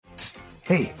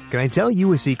Hey, can I tell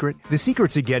you a secret? The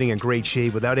secret to getting a great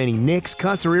shave without any nicks,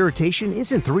 cuts, or irritation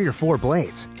isn't 3 or 4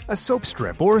 blades, a soap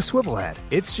strip, or a swivel head.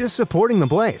 It's just supporting the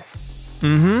blade.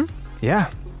 Yeah,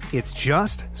 it's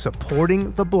just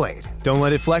supporting the blade. Don't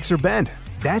let it flex or bend.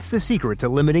 That's the secret to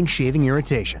limiting shaving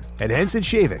irritation. At Henson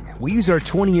Shaving, we use our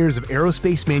 20 years of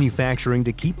aerospace manufacturing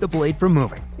to keep the blade from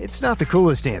moving. It's not the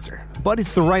coolest answer, but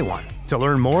it's the right one. To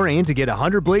learn more and to get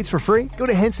 100 blades for free, go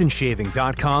to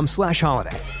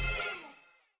hensonshaving.com/holiday.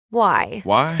 Why?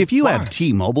 If you have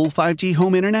T-Mobile 5G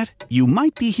home internet, you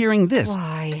might be hearing this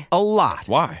Why? a lot.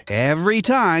 Why? Every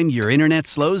time your internet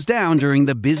slows down during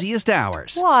the busiest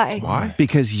hours. Why?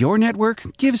 Because your network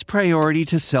gives priority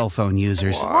to cell phone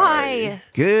users. Why?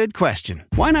 Good question.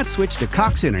 Why not switch to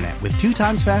Cox Internet with 2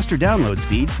 times faster download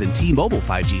speeds than T-Mobile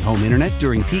 5G home internet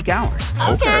during peak hours?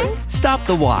 Okay. Stop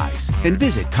the whys and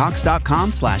visit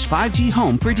cox.com/5G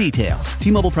home for details.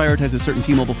 T-Mobile prioritizes certain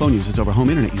T-Mobile phone users over home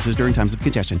internet users during times of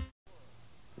congestion.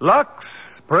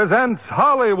 Lux presents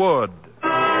Hollywood.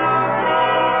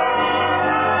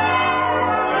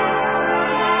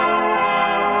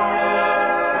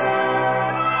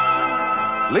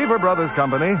 Lever Brothers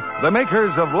Company, the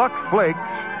makers of Lux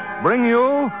Flakes, bring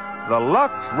you the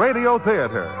Lux Radio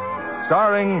Theater,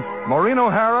 starring Maureen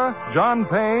O'Hara, John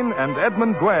Payne, and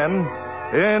Edmund Gwenn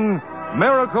in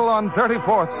Miracle on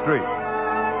 34th Street.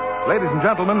 Ladies and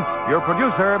gentlemen, your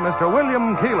producer, Mr.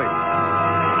 William Keighley.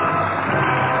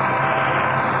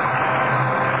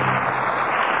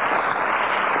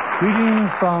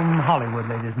 Greetings from Hollywood,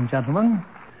 ladies and gentlemen.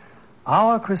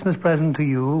 Our Christmas present to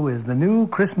you is the new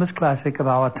Christmas classic of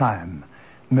our time,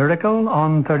 Miracle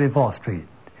on 34th Street.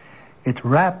 It's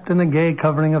wrapped in a gay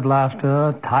covering of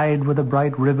laughter, tied with a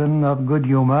bright ribbon of good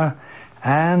humor,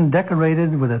 and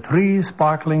decorated with the 3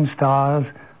 sparkling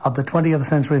stars of the 20th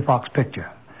Century Fox picture,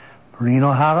 Maureen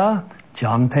O'Hara,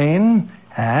 John Payne,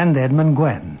 and Edmund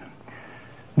Gwenn.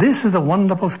 This is a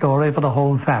wonderful story for the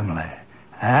whole family.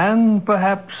 And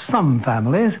perhaps some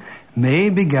families may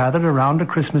be gathered around a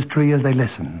Christmas tree as they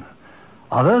listen.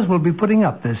 Others will be putting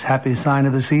up this happy sign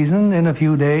of the season in a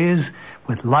few days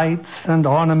with lights and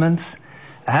ornaments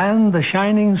and the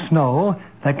shining snow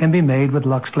that can be made with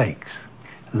Lux Flakes.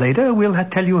 Later, we'll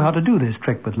tell you how to do this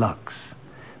trick with Lux.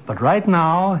 But right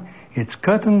now, it's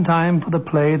curtain time for the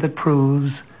play that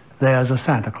proves there's a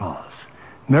Santa Claus.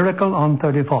 Miracle on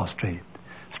 34th Street,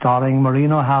 starring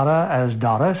Maureen O'Hara as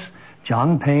Doris,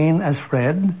 John Payne as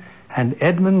Fred, and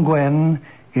Edmund Gwenn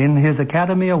in his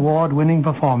Academy Award-winning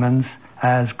performance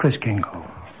as Kris Kringle.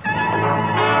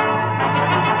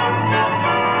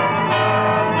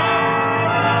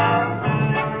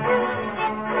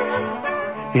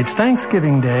 It's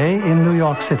Thanksgiving Day in New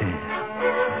York City.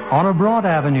 On a broad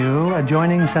avenue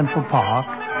adjoining Central Park,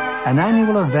 an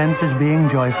annual event is being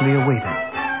joyfully awaited.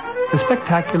 The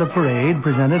spectacular parade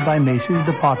presented by Macy's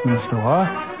department store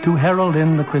to herald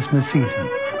in the Christmas season.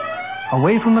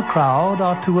 Away from the crowd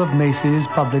are 2 of Macy's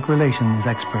public relations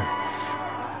experts.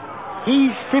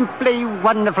 He's simply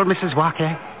wonderful, Mrs.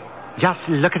 Walker. Just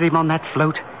look at him on that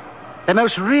float. The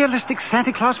most realistic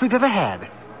Santa Claus we've ever had.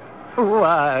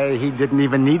 Why, he didn't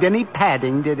even need any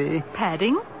padding, did he?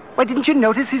 Padding? Why, didn't you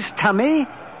notice his tummy?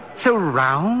 So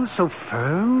round, so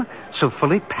firm, so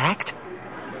fully packed.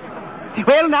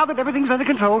 Well, now that everything's under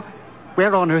control,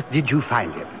 where on earth did you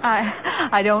find him?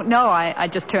 I don't know. I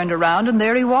just turned around and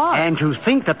there he was. And to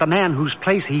think that the man whose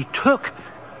place he took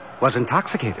was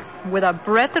intoxicated. With a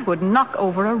breath that would knock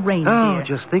over a reindeer. Oh,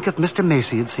 just think if Mr.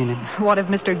 Macy had seen him. What if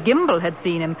Mr. Gimble had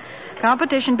seen him?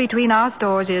 Competition between our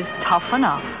stores is tough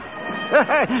enough.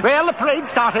 Well, the parade's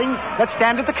starting. Let's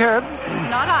stand at the curb.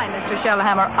 Not I, Mr.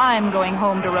 Shellhammer. I'm going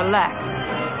home to relax.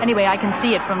 Anyway, I can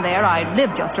see it from there. I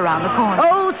live just around the corner.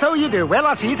 Oh, so you do. Well,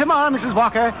 I'll see you tomorrow, Mrs.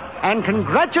 Walker. And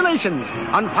congratulations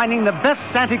on finding the best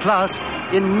Santa Claus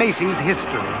in Macy's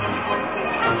history.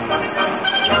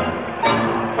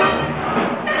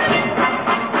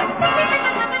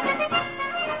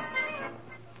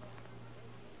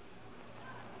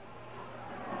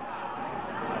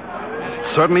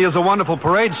 Certainly is a wonderful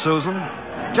parade, Susan.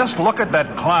 Just look at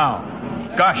that clown.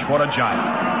 Gosh, what a giant.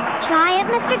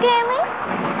 Giant, Mr. Gailey?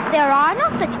 There are no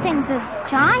such things as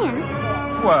giants.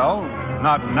 Well,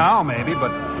 not now, maybe,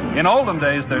 but in olden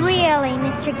days there's... Really,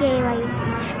 Mr. Gailey?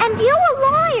 And you a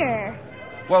lawyer.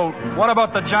 Well, what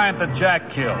about the giant that Jack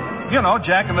killed? You know,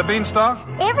 Jack and the Beanstalk?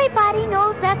 Everybody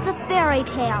knows that's a fairy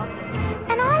tale.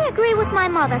 And I agree with my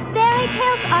mother. Fairy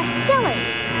tales are silly.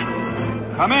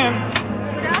 Come in.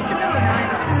 Good afternoon. I'm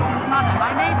Susan's mother.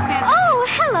 My name's Santa. Oh,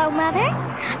 hello, Mother.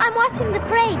 I'm watching the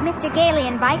parade. Mr. Gailey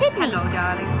invited me. Hello,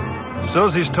 darling.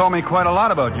 Susie's told me quite a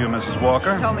lot about you, Mrs.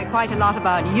 Walker. She told me quite a lot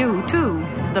about you, too.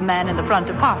 the man in the front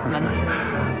apartment.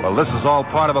 Well, this is all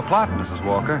part of a plot, Mrs.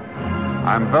 Walker.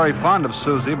 I'm very fond of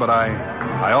Susie, but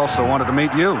I also wanted to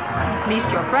meet you. At least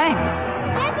you're frank.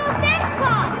 There goes Santa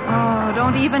Claus. Oh,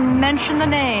 don't even mention the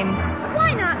name.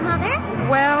 Why not, Mother?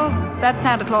 Well, that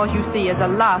Santa Claus you see is a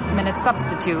last-minute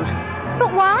substitute.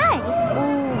 But why?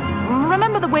 Oh,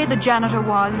 remember the way the janitor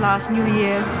was last New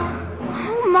Year's?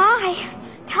 Oh, my.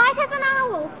 Tight as an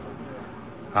owl.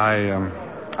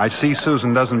 I see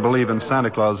Susan doesn't believe in Santa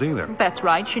Claus either. That's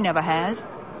right, she never has.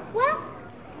 Well,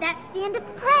 that's the end of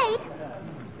the parade.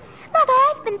 Mother,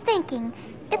 I've been thinking.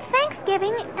 It's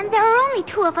Thanksgiving, and there are only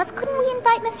 2 of us. Couldn't we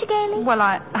invite Mr. Gailey? Well,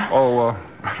 Oh,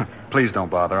 please don't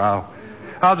bother.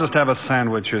 I'll just have a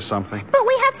sandwich or something. But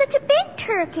we have such a big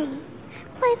turkey.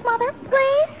 Please, Mother,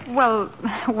 please. Well,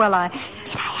 I...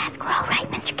 Did I ask her all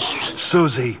right, Mr. Gailey?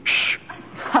 Susie, shh.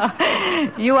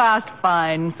 You asked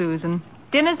fine, Susan.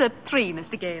 Dinner's at 3,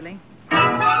 Mr. Gailey.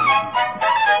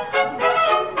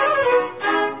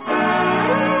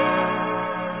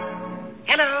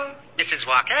 Hello, Mrs.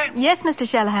 Walker. Yes, Mr.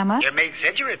 Shellhammer. Your maid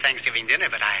said you were at Thanksgiving dinner,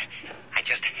 but I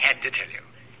just had to tell you.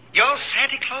 Your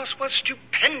Santa Claus was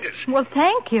stupendous. Well,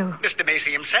 thank you. Mr.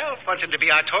 Macy himself wants him to be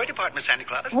our toy department Santa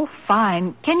Claus. Oh,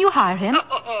 fine. Can you hire him?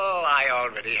 Oh, I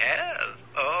already have.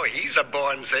 Oh, he's a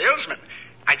born salesman.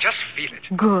 I just feel it.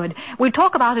 Good. We'll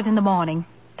talk about it in the morning.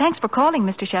 Thanks for calling,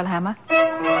 Mr. Shellhammer.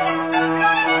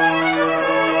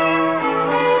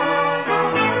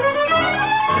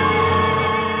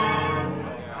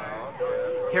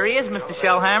 Here he is, Mr.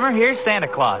 Shellhammer. Here's Santa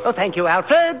Claus. Oh, thank you,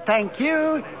 Alfred. Thank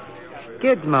you.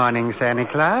 Good morning, Santa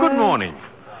Claus. Good morning.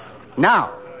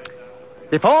 Now,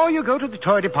 before you go to the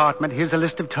toy department, here's a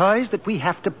list of toys that we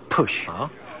have to push. Huh?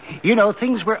 You know,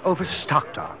 things we're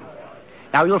overstocked on.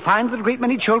 Now, you'll find that a great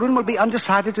many children will be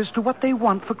undecided as to what they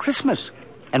want for Christmas.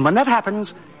 And when that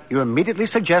happens, you immediately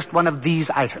suggest one of these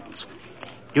items.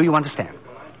 Do you understand?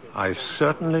 I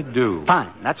certainly do.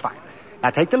 Fine, that's fine.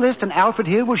 Now, take the list, and Alfred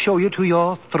here will show you to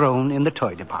your throne in the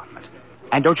toy department.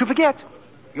 And don't you forget,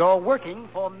 you're working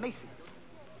for Macy's.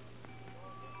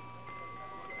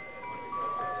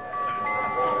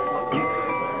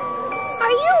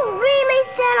 Are you really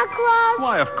Santa Claus?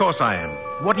 Why, of course I am.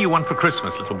 What do you want for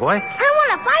Christmas, little boy? I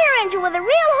want a fire engine with a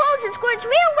real hose that squirts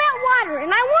real wet water,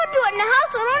 and I won't do it in the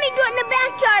house. I'll only do it in the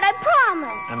backyard, I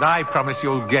promise. And I promise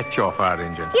you'll get your fire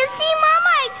engine. You see, Mama,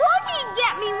 I told you you'd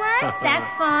get me one. That's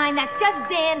fine. That's just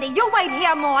dandy. You wait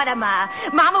here, Mortimer.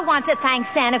 Mama wants to thank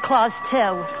Santa Claus,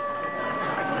 too.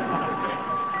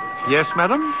 Yes,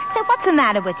 madam? So what's the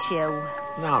matter with you?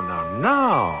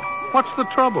 No. What's the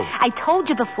trouble? I told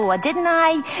you before, didn't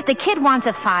I? The kid wants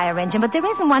a fire engine, but there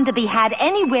isn't one to be had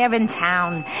anywhere in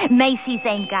town. Macy's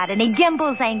ain't got any.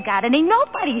 Gimbel's ain't got any.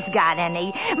 Nobody's got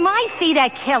any. My feet are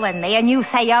killing me, and you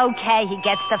say, okay, he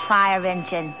gets the fire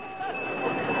engine.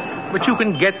 But you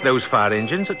can get those fire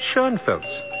engines at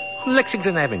Schoenfeld's on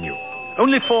Lexington Avenue.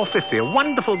 Only $4.50, a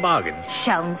wonderful bargain.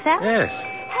 Schoenfeld? Yes.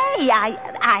 Hey,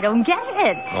 I don't get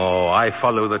it. Oh, I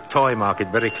follow the toy market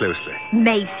very closely.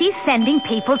 Macy's sending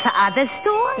people to other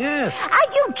stores? Yes.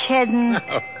 Are you kidding?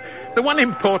 No. The one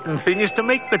important thing is to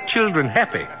make the children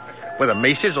happy. Whether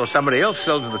Macy's or somebody else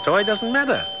sells the toy doesn't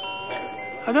matter.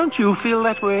 Don't you feel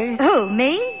that way? Who,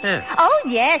 me? Yes. Oh,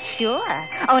 yes, sure.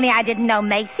 Only I didn't know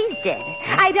Macy's did.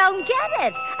 I don't get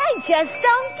it. I just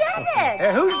don't get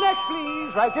it. Who's next,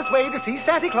 please? Right this way to see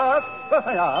Santa Claus.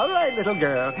 All right, little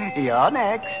girl. You're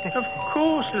next. Of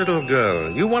course, little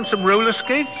girl. You want some roller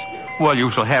skates? Well,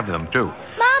 you shall have them, too.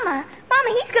 Mama,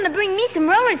 he's going to bring me some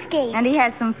roller skates. And he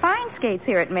has some fine skates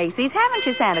here at Macy's, haven't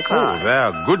you, Santa Claus? Oh,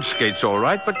 they're good skates, all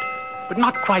right, but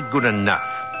not quite good enough.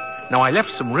 Now, I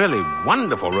left some really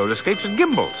wonderful roller skates at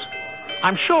Gimbel's.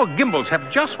 I'm sure Gimbel's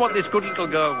have just what this good little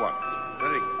girl wants.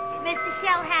 Very good. Mr.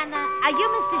 Shellhammer, are you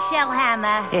Mr.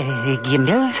 Shellhammer?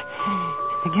 Gimbel's?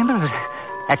 Gimbel's?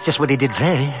 That's just what he did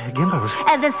say. Gimbel's.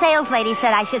 The sales lady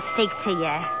said I should speak to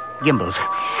you. Gimbel's.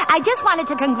 I just wanted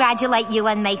to congratulate you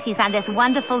and Macy's on this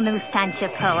wonderful new stunt you're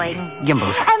pulling.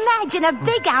 Gimbel's. Imagine a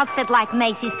big outfit like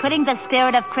Macy's putting the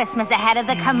spirit of Christmas ahead of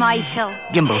the commercial.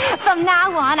 Gimbel's. From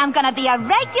now on, I'm going to be a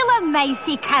regular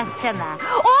Macy customer.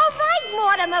 All right,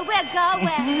 Mortimer, we're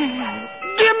going.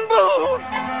 Gimbel's!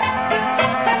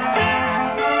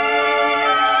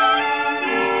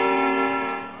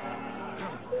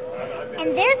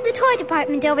 And there's the toy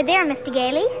department over there, Mr.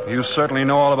 Gailey. You certainly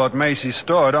know all about Macy's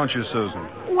store, don't you, Susan?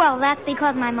 Well, that's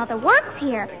because my mother works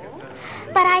here.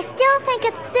 But I still think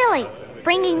it's silly,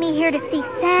 bringing me here to see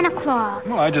Santa Claus.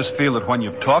 Well, I just feel that when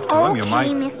you've talked to him, you might...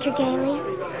 Okay, Mr. Gailey.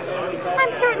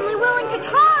 I'm certainly willing to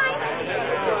try.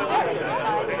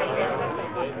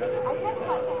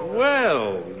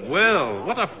 Well,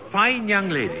 what a fine young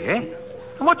lady, eh?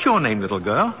 What's your name, little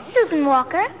girl? Susan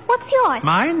Walker. What's yours?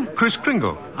 Mine? Kris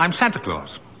Kringle. I'm Santa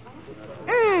Claus.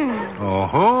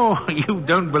 Oh, you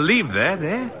don't believe that,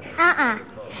 eh?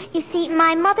 You see,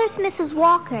 my mother's Mrs.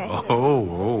 Walker.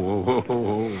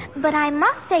 Oh. But I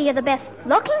must say you're the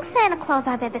best-looking Santa Claus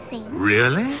I've ever seen.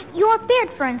 Really? Your beard,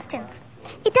 for instance.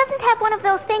 It doesn't have one of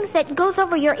those things that goes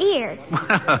over your ears.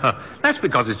 That's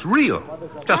because it's real.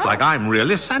 Just like I'm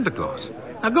really Santa Claus.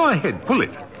 Now go ahead, pull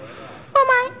it.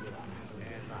 Oh,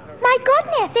 my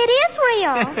goodness, it is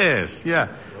real. Yes, yeah.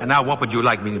 And now what would you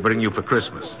like me to bring you for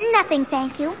Christmas? Nothing,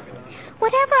 thank you.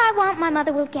 Whatever I want, my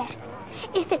mother will get.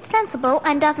 If it's sensible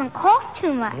and doesn't cost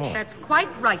too much. That's quite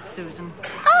right, Susan.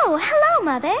 Oh, hello,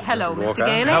 Mother. Hello, Mr. Walker.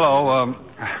 Gailey. Hello.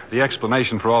 The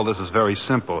explanation for all this is very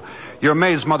simple. Your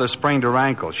maid's mother sprained her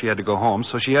ankle. She had to go home,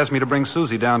 so she asked me to bring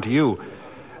Susie down to you.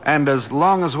 And as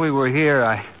long as we were here,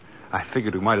 I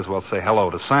figured we might as well say hello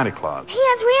to Santa Claus. He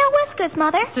has real whiskers,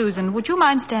 Mother. Susan, would you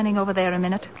mind standing over there a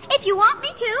minute? If you want me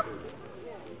to.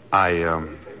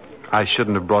 I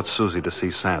shouldn't have brought Susie to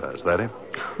see Santa. Is that it?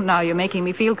 Now you're making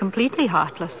me feel completely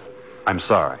heartless. I'm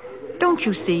sorry. Don't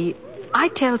you see? I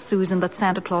tell Susan that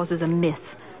Santa Claus is a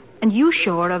myth. And you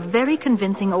sure are a very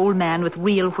convincing old man with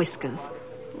real whiskers.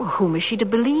 Well, whom is she to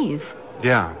believe?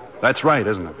 Yeah, that's right,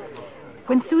 isn't it?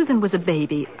 When Susan was a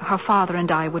baby, her father and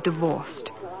I were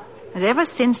divorced. And ever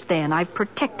since then, I've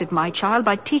protected my child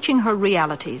by teaching her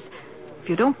realities. If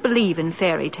you don't believe in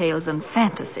fairy tales and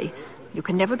fantasy, you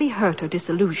can never be hurt or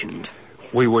disillusioned.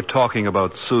 We were talking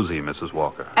about Susie, Mrs.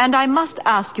 Walker. And I must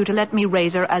ask you to let me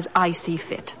raise her as I see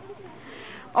fit.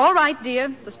 All right,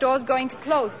 dear. The store's going to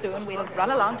close soon. We'll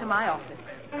run along to my office.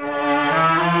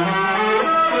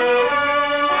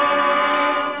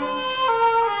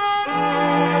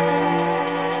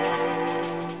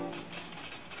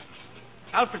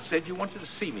 Alfred said you wanted to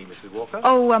see me, Mrs. Walker.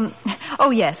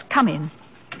 Oh, yes. Come in.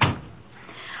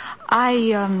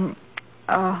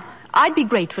 I'd be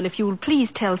grateful if you'll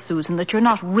please tell Susan that you're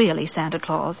not really Santa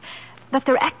Claus, that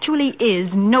there actually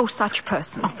is no such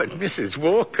person. Oh, but Mrs.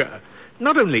 Walker,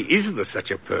 not only is there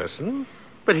such a person,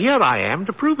 but here I am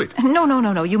to prove it.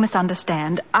 No, you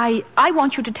misunderstand. I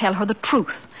want you to tell her the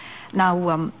truth.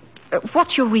 Now,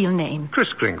 what's your real name?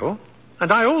 Kris Kringle,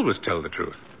 and I always tell the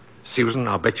truth. Susan,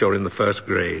 I'll bet you're in the first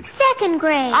grade. Second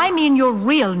grade. I mean your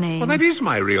real name. Well, that is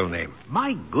my real name.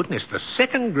 My goodness, the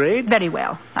second grade? Very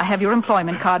well. I have your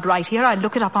employment card right here. I'll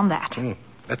look it up on that.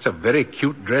 That's a very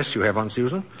cute dress you have on,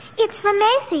 Susan. It's from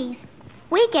Macy's.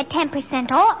 We get 10%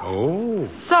 off. Oh.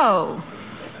 So,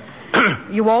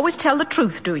 you always tell the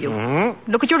truth, do you?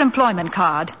 Mm-hmm. Look at your employment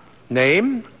card.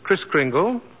 Name, Kris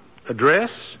Kringle.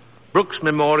 Address, Brooks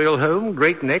Memorial Home,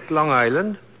 Great Neck, Long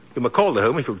Island. You may call the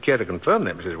home if you'd care to confirm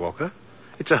that, Mrs. Walker.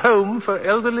 It's a home for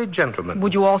elderly gentlemen.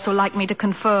 Would you also like me to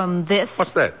confirm this?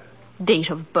 What's that? Date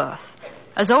of birth.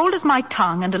 As old as my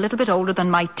tongue and a little bit older than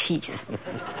my teeth.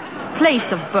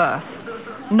 Place of birth.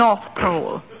 North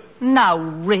Pole. Now,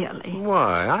 really.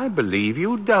 Why, I believe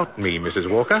you doubt me, Mrs.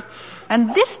 Walker.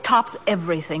 And this tops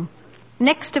everything.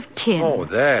 Next of kin. Oh,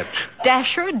 that.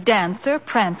 Dasher, Dancer,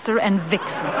 Prancer, and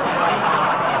Vixen.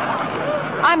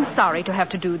 I'm sorry to have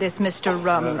to do this, Mr.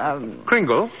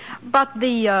 Kringle? But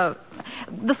the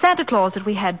Santa Claus that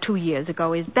we had 2 years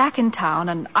ago is back in town,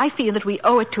 and I feel that we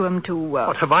owe it to him to...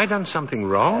 What, have I done something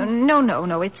wrong?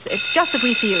 No. It's just that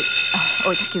we feel...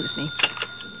 Oh, excuse me.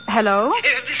 Hello?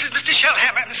 This is Mr.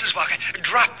 Shellhammer, Mrs. Walker.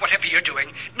 Drop whatever you're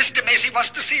doing. Mr. Macy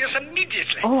wants to see us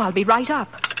immediately. Oh, I'll be right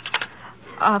up.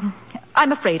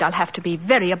 I'm afraid I'll have to be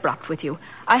very abrupt with you.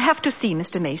 I have to see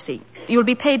Mr. Macy. You'll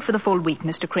be paid for the full week,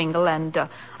 Mr. Kringle, and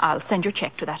I'll send your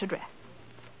check to that address.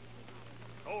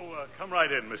 Come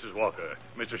right in, Mrs. Walker.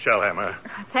 Mr. Shellhammer.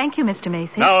 Thank you, Mr.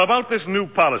 Macy. Now, about this new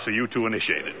policy you two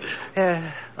initiated.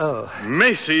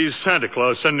 Macy's Santa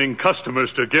Claus sending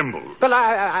customers to Gimbel. Well,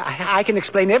 I can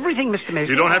explain everything, Mr.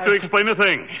 Macy. You don't have to explain a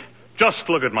thing. Just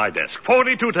look at my desk.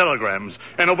 42 telegrams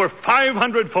and over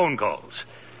 500 phone calls.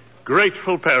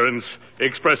 Grateful parents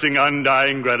expressing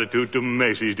undying gratitude to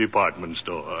Macy's department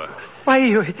store. Why,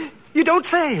 you don't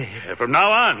say. From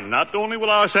now on, not only will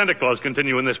our Santa Claus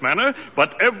continue in this manner,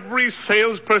 but every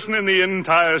salesperson in the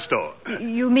entire store.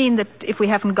 You mean that if we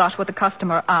haven't got what the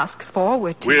customer asks for,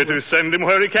 we're to send him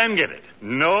where he can get it.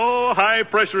 No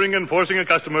high-pressuring and forcing a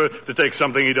customer to take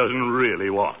something he doesn't really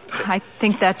want. I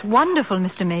think that's wonderful,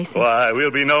 Mr. Macy. Why,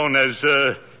 we'll be known as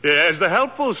the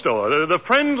helpful store, the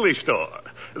friendly store.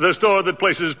 The store that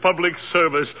places public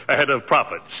service ahead of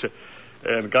profits.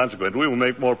 And consequently, we will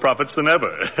make more profits than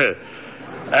ever.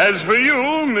 As for you,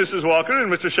 Mrs. Walker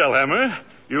and Mr. Shellhammer,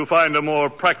 you'll find a more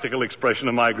practical expression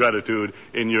of my gratitude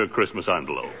in your Christmas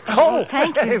envelope. Oh,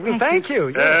 thank you. Thank you.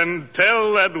 Yes. And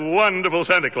tell that wonderful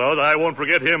Santa Claus I won't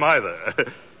forget him either.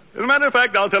 As a matter of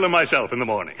fact, I'll tell him myself in the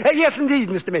morning. Yes, indeed,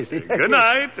 Mr. Macy. Good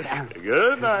night.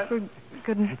 Good night.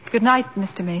 Good night,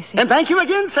 Mr. Macy. And thank you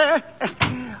again, sir.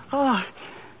 Oh,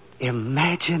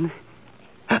 imagine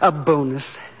a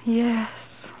bonus.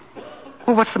 Yes.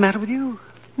 Well, what's the matter with you?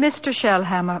 Mr.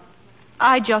 Shellhammer,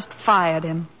 I just fired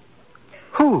him.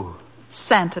 Who?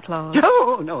 Santa Claus.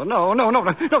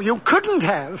 No, you couldn't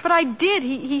have. But I did.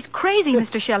 He's crazy,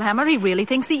 Mr. Shellhammer. He really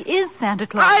thinks he is Santa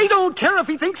Claus. I don't care if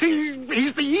he thinks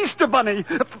he's the Easter Bunny.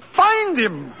 Find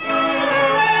him.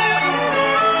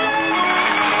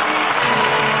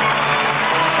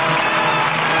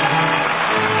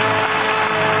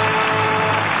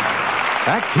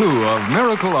 Act 2 of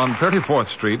Miracle on 34th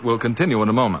Street will continue in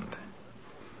a moment.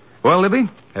 Well, Libby,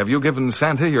 have you given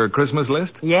Santa your Christmas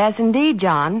list? Yes, indeed,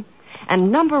 John.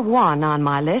 And number 1 on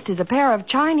my list is a pair of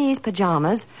Chinese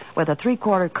pajamas with a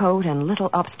 3/4 coat and little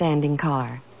upstanding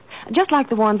collar. Just like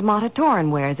the ones Mata Torin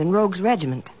wears in Rogue's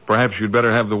Regiment. Perhaps you'd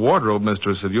better have the wardrobe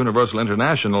mistress at Universal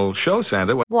International show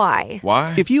Santa. Why?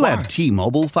 Why? If you have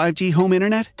T-Mobile 5G home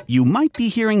internet, you might be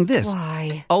hearing this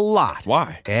Why? a lot.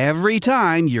 Why? Every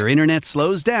time your internet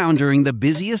slows down during the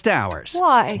busiest hours.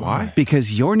 Why? Why?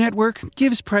 Because your network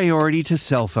gives priority to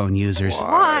cell phone users.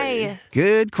 Why?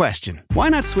 Good question. Why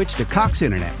not switch to Cox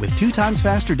Internet with 2 times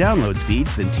faster download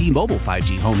speeds than T-Mobile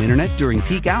 5G home internet during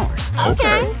peak hours?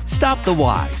 Okay. Stop the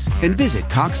whys and visit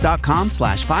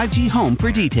cox.com/5G home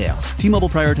for details. T-Mobile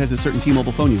prioritizes certain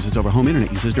T-Mobile phone users over home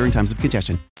internet users during times of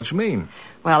congestion. What do you mean?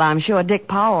 Well, I'm sure Dick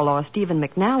Powell or Stephen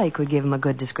McNally could give him a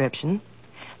good description.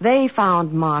 They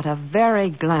found Marta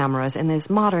very glamorous in this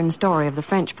modern story of the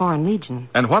French Foreign Legion.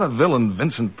 And what a villain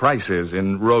Vincent Price is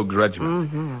in Rogue's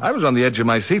Regiment. Mm-hmm. I was on the edge of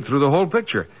my seat through the whole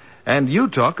picture. And you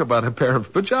talk about a pair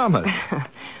of pajamas.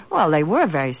 Well, they were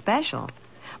very special.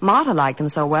 Marta liked them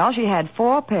so well, she had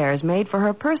 4 pairs made for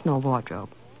her personal wardrobe.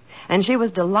 And she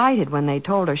was delighted when they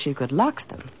told her she could lux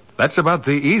them. That's about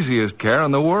the easiest care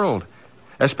in the world.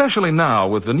 Especially now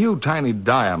with the new tiny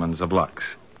diamonds of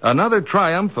Lux. Another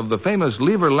triumph of the famous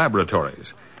Lever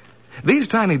Laboratories. These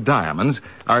tiny diamonds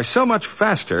are so much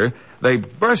faster, they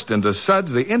burst into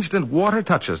suds the instant water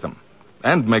touches them.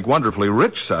 And make wonderfully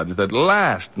rich suds that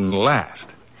last and last.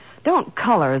 Don't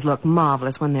colors look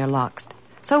marvelous when they're luxed?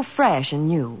 So fresh and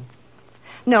new.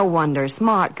 No wonder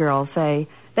smart girls say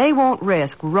they won't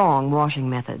risk wrong washing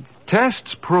methods.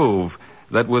 Tests prove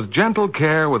that with gentle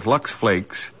care with Lux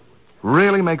Flakes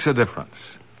really makes a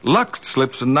difference. Lux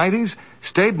slips and nighties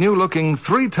stayed new looking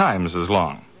 3 times as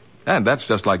long. And that's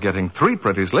just like getting 3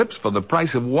 pretty slips for the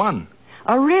price of 1.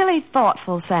 A really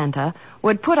thoughtful Santa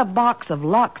would put a box of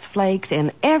Lux Flakes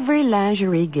in every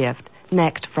lingerie gift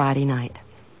next Friday night.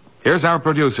 Here's our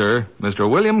producer, Mr.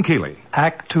 William Keeley.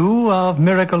 Act 2 of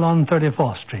Miracle on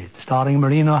 34th Street, starring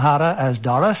Maureen O'Hara as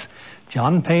Doris,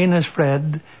 John Payne as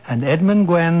Fred, and Edmund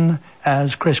Gwen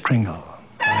as Kris Kringle.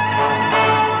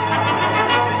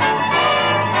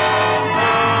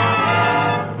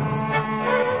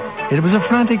 It was a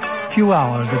frantic few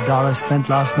hours that Doris spent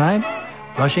last night,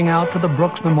 rushing out to the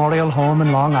Brooks Memorial Home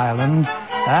in Long Island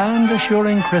and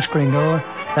assuring Kris Kringle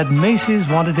that Macy's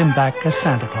wanted him back as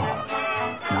Santa Claus.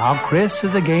 Now Kris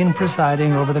is again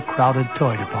presiding over the crowded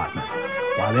toy department,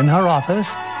 while in her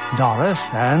office, Doris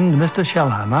and Mr.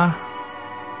 Shellhammer...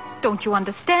 Don't you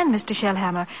understand, Mr.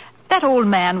 Shellhammer? That old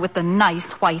man with the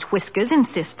nice white whiskers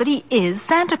insists that he is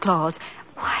Santa Claus.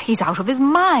 Why, he's out of his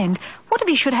mind. What if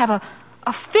he should have a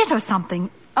fit or something?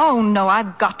 Oh, no,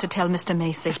 I've got to tell Mr.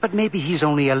 Macy. Yes, but maybe he's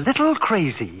only a little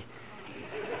crazy.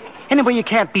 Anyway, you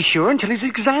can't be sure until he's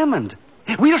examined.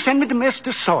 We'll send him to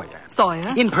Mr. Sawyer.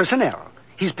 Sawyer? In personnel.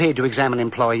 He's paid to examine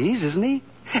employees, isn't he?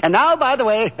 And now, by the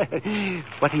way,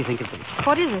 what do you think of this?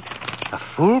 What is it? A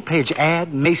full-page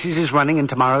ad Macy's is running in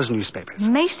tomorrow's newspapers.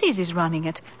 Macy's is running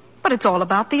it. But it's all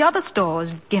about the other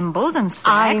stores, Gimbel's and Saks.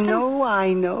 I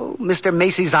know. Mr.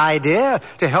 Macy's idea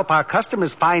to help our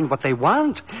customers find what they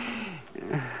want.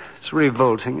 It's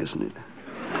revolting, isn't it?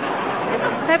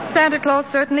 That Santa Claus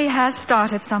certainly has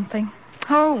started something.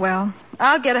 Oh, well,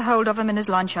 I'll get a hold of him in his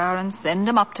lunch hour and send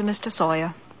him up to Mr.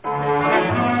 Sawyer.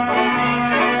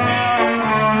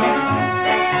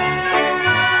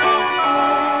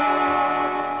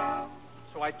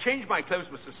 So I changed my clothes,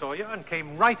 Mr. Sawyer, and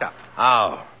came right up.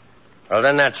 Oh. Well,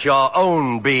 then that's your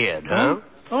own beard, huh?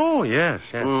 Oh, yes.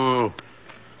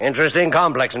 Interesting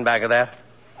complex in back of that.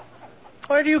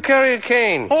 Why do you carry a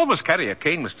cane? Always carry a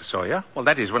cane, Mr. Sawyer. Well,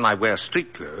 that is when I wear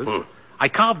street clothes. I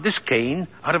carved this cane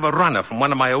out of a runner from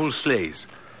one of my old sleighs.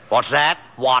 What's that?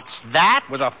 What's that?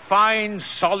 With a fine,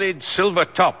 solid silver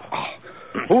top. Oh.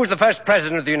 Who was the first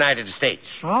president of the United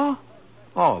States? Oh?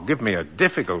 Oh, give me a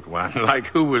difficult one. Like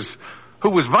who was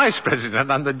vice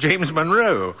president under James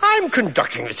Monroe? I'm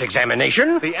conducting this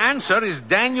examination. The answer is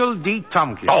Daniel D.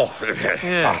 Tompkins. Oh.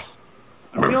 Yes.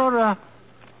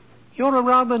 You're a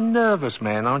rather nervous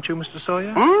man, aren't you, Mr.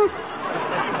 Sawyer?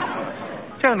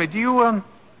 Tell me, do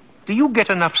you get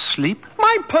enough sleep?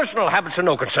 My personal habits are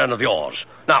no concern of yours.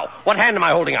 Now, what hand am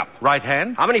I holding up? Right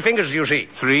hand. How many fingers do you see?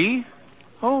 3.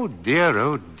 Oh, dear,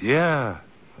 oh, dear.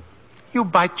 You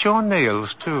bite your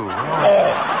nails, too.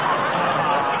 Oh.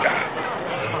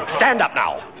 Stand up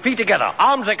now. Feet together.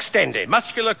 Arms extended.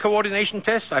 Muscular coordination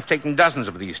test? I've taken dozens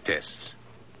of these tests.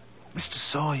 Mr.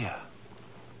 Sawyer,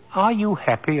 are you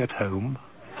happy at home?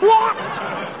 What?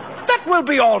 That will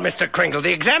be all, Mr. Kringle.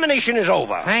 The examination is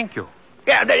over. Thank you.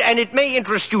 Yeah, and it may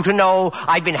interest you to know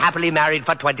I've been happily married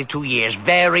for 22 years.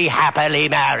 Very happily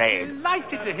married.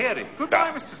 Delighted to hear it.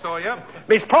 Goodbye, Mr. Sawyer.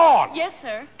 Miss Prawn. Yes,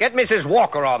 sir. Get Mrs.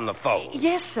 Walker on the phone.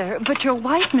 Yes, sir. But your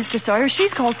wife, Mr. Sawyer,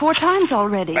 she's called 4 times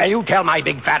already. You tell my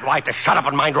big fat wife to shut up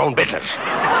and mind her own business.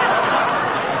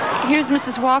 Here's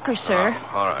Mrs. Walker, sir.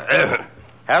 All right.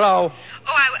 Hello.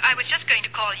 Oh, I was just going to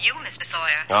call you, Mr.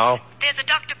 Sawyer. Oh? There's a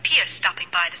Dr. Pierce stopping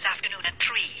by this afternoon at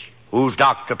 3. Who's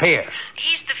Dr. Pierce?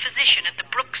 He's the physician at the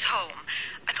Brooks home.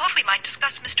 I thought we might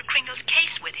discuss Mr. Kringle's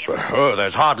case with him. Oh,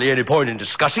 there's hardly any point in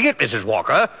discussing it, Mrs.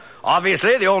 Walker.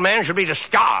 Obviously, the old man should be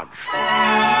discharged.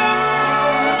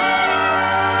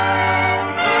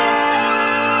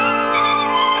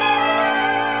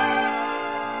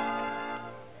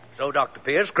 So, Dr.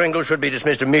 Pierce, Kringle should be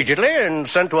dismissed immediately and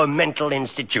sent to a mental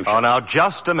institution. Oh, now,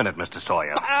 just a minute, Mr.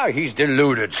 Sawyer. He's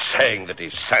deluded, saying that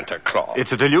he's Santa Claus.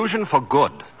 It's a delusion for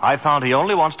good. I found he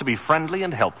only wants to be friendly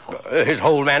and helpful. His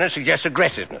whole manner suggests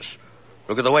aggressiveness.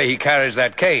 Look at the way he carries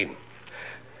that cane.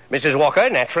 Mrs. Walker,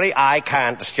 naturally, I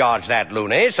can't discharge that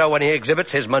loony, so when he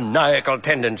exhibits his maniacal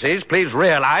tendencies, please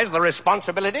realize the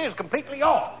responsibility is completely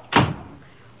yours.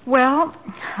 Well,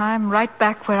 I'm right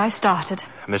back where I started.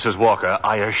 Mrs. Walker,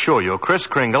 I assure you, Kris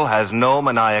Kringle has no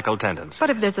maniacal tendency.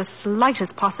 But if there's the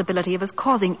slightest possibility of us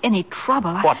causing any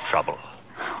trouble... What trouble?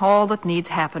 All that needs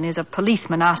happen is a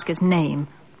policeman ask his name.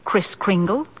 Kris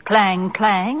Kringle, clang,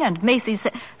 clang, and Macy's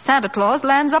Santa Claus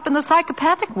lands up in the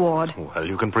psychopathic ward. Well,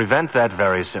 you can prevent that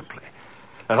very simply.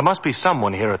 Now, there must be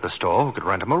someone here at the store who could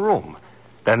rent him a room.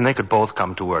 Then they could both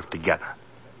come to work together.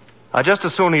 I'd just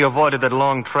as soon he avoided that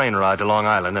long train ride to Long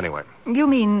Island anyway. You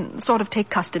mean sort of take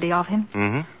custody of him?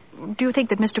 Mm-hmm. Do you think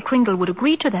that Mr. Kringle would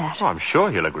agree to that? Oh, I'm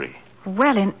sure he'll agree.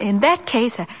 Well, in that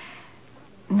case...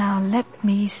 Now, let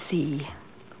me see.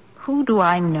 Who do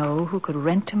I know who could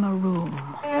rent him a room?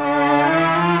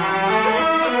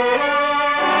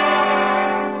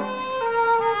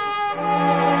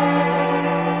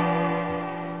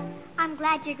 I'm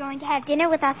glad you're going to have dinner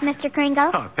with us, Mr.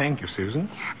 Kringle. Oh, thank you, Susan.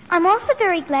 I'm also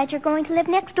very glad you're going to live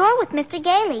next door with Mr.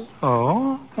 Gailey.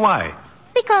 Oh? Why?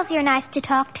 Because you're nice to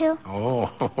talk to.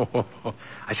 Oh,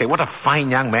 I say, what a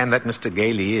fine young man that Mr.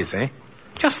 Gailey is, eh?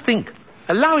 Just think,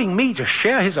 allowing me to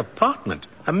share his apartment,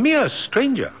 a mere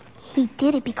stranger. He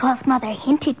did it because Mother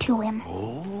hinted to him.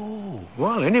 Oh,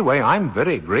 well, anyway, I'm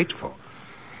very grateful.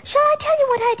 Shall I tell you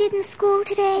what I did in school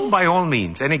today? By all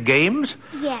means. Any games?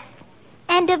 Yes.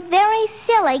 And a very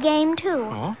silly game, too.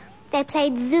 Oh? They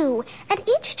played zoo, and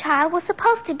each child was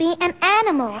supposed to be an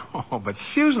animal. Oh, but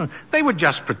Susan, they were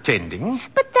just pretending.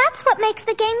 But that's what makes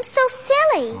the game so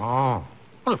silly. Oh.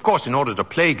 Well, of course, in order to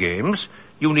play games,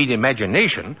 you need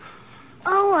imagination.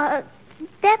 Oh,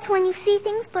 that's when you see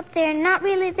things, but they're not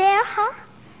really there, huh?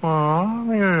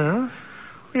 Oh, yes.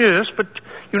 Yes, but,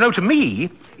 you know, to me,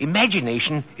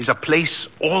 imagination is a place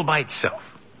all by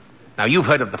itself. Now, you've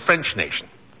heard of the French nation.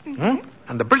 Mm-hmm.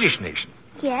 And the British nation.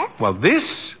 Yes. Well,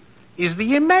 this is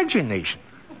the imagination.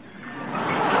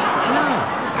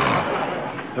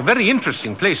 A very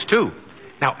interesting place, too.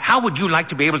 Now, how would you like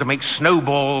to be able to make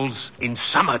snowballs in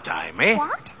summertime, eh?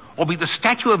 What? Or be the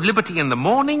Statue of Liberty in the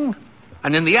morning,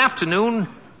 and in the afternoon,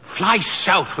 fly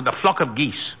south with a flock of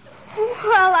geese?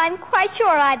 Well, I'm quite sure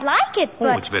I'd like it,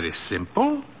 but... Oh, it's very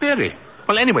simple. Very.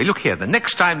 Well, anyway, look here. The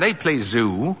next time they play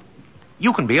zoo,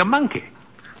 you can be a monkey.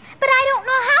 But I don't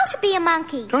know how to be a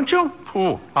monkey. Don't you?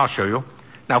 Oh, I'll show you.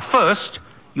 Now, first,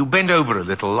 you bend over a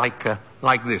little, like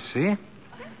this, see?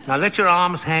 Now, let your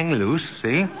arms hang loose,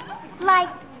 see? Like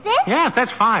this? Yes,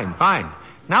 that's fine, fine.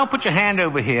 Now, put your hand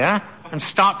over here and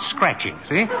start scratching,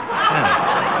 see? Yeah.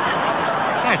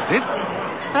 That's it.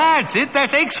 That's it.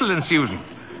 That's excellent, Susan.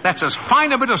 That's as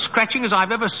fine a bit of scratching as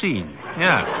I've ever seen.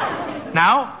 Yeah.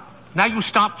 Now you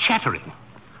start chattering.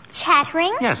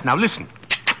 Chattering? Yes, now listen.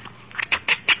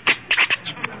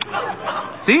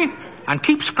 See? And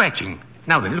keep scratching.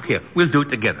 Now then, look here. We'll do it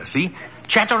together, see?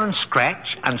 Chatter and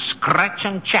scratch and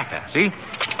chatter, see?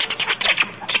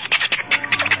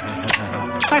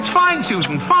 That's fine,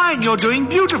 Susan. Fine. You're doing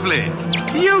beautifully.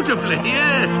 Beautifully,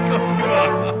 yes.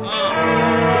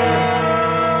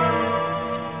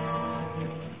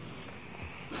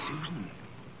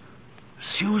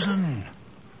 Susan,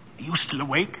 are you still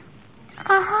awake?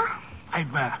 Uh-huh.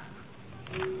 I've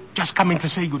just come in to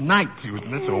say good night,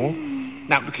 Susan, that's all.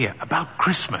 Now, look here, about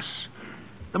Christmas.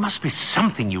 There must be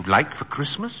something you'd like for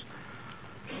Christmas.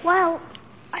 Well,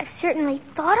 I've certainly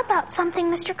thought about something,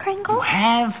 Mr. Kringle. You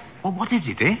have? Well, what is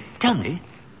it, eh? Tell me.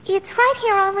 It's right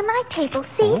here on the night table,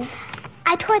 see? Oh?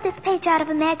 I tore this page out of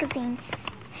a magazine.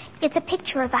 It's a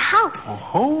picture of a house.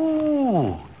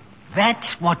 Oh,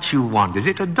 that's what you want, is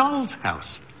it? A doll's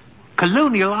house.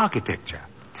 Colonial architecture.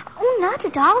 Oh, not a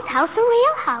doll's house, a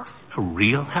real house. A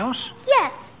real house?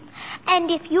 Yes.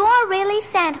 And if you're really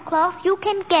Santa Claus, you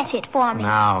can get it for me.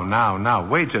 Now,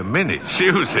 wait a minute,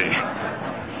 Susie.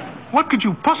 What could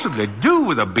you possibly do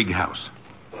with a big house?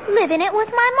 Live in it with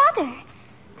my mother.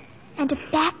 And a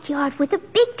backyard with a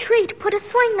big tree to put a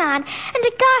swing on, and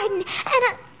a garden, and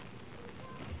a...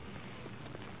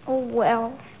 Oh,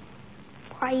 well,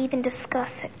 why even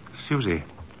discuss it? Susie,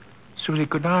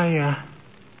 could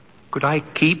I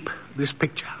keep this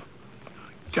picture?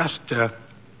 Just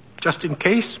in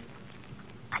case?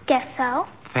 I guess so.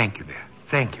 Thank you, dear.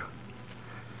 Thank you.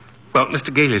 Well,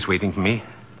 Mr. Gale is waiting for me.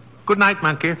 Good night,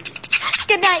 Monkey.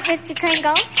 Good night, Mr.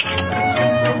 Kringle.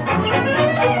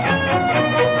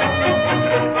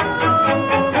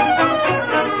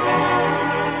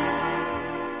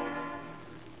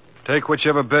 Take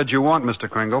whichever bed you want, Mr.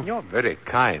 Kringle. You're very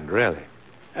kind, really.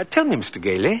 Tell me, Mr.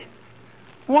 Gale,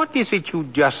 what is it you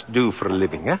just do for a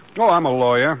living, eh? Oh, I'm a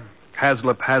lawyer.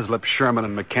 Haslip, Sherman,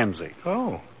 and Mackenzie.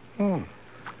 Oh.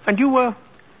 And you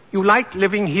like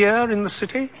living here in the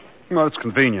city? Well, it's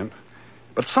convenient.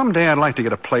 But someday I'd like to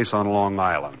get a place on Long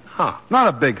Island. Huh. Not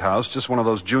a big house, just one of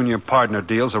those junior partner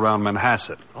deals around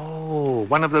Manhasset. Oh,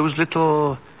 one of those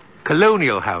little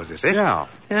colonial houses, eh?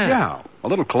 Yeah. A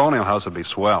little colonial house would be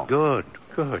swell. Good,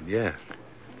 yeah.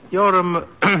 You're,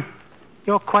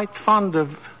 you're quite fond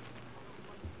of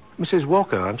Mrs.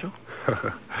 Walker, aren't you?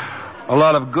 A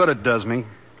lot of good it does me.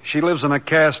 She lives in a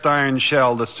cast iron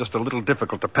shell that's just a little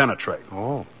difficult to penetrate.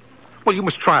 Oh. Well, you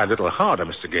must try a little harder,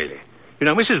 Mr. Gale. You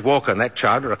know, Mrs. Walker and that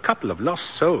child are a couple of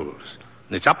lost souls.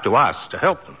 And it's up to us to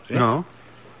help them. See? No?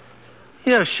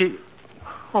 Yeah,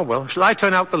 Oh, well, shall I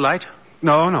turn out the light?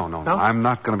 No. I'm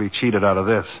not going to be cheated out of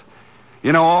this.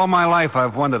 You know, all my life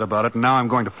I've wondered about it, and now I'm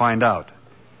going to find out.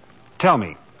 Tell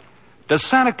me, does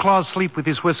Santa Claus sleep with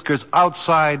his whiskers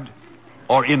outside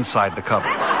or inside the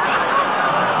cupboard?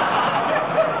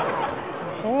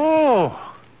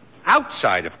 Oh,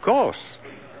 outside, of course.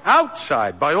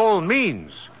 Outside, by all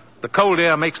means. The cold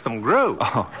air makes them grow.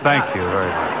 Oh, thank you very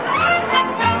much.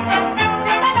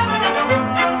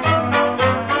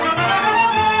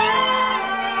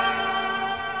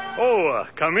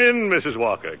 Come in, Mrs.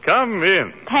 Walker. Come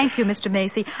in. Thank you, Mr.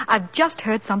 Macy. I've just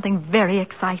heard something very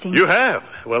exciting. You have?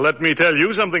 Well, let me tell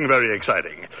you something very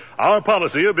exciting. Our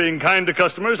policy of being kind to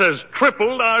customers has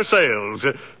tripled our sales.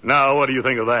 Now, what do you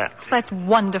think of that? That's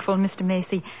wonderful, Mr.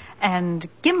 Macy. And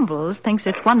Gimbels thinks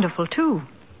it's wonderful, too.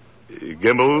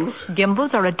 Gimbels?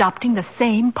 Gimbels are adopting the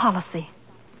same policy.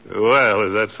 Well,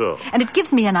 is that so? And it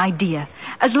gives me an idea.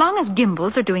 As long as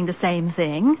Gimbels are doing the same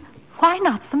thing, why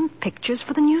not some pictures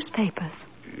for the newspapers?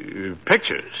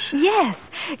 Pictures? Yes.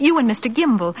 You and Mr.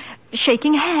 Gimble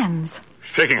shaking hands.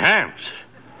 Shaking hands?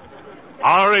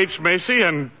 R.H. Macy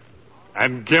and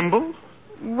Gimble?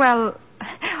 Well,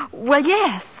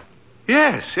 yes.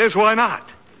 Yes, why not?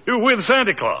 With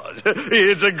Santa Claus.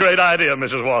 It's a great idea,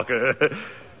 Mrs. Walker.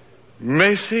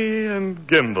 Macy and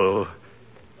Gimble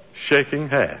shaking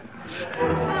hands.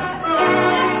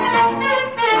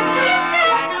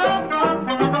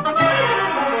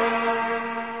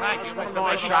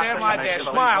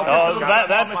 Oh,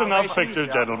 that's enough pictures,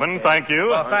 gentlemen. Thank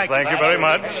you. Thank you very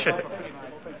much.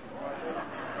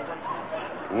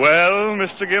 Well,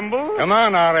 Mr. Gimble? Come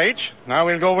on, R.H. Now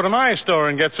we'll go over to my store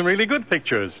and get some really good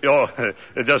pictures. Oh,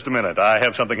 just a minute. I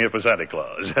have something here for Santa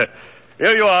Claus.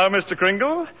 Here you are, Mr.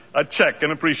 Kringle. A check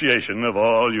in appreciation of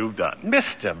all you've done.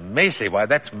 Mr. Macy, why,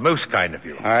 that's most kind of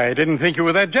you. I didn't think you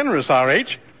were that generous,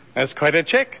 R.H. That's quite a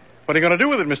check. What are you going to do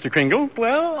with it, Mr. Kringle?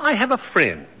 Well, I have a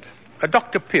friend, a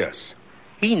Dr. Pierce.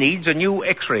 He needs a new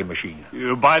X-ray machine.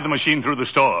 You buy the machine through the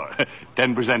store.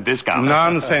 10% discount.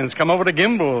 Nonsense. Come over to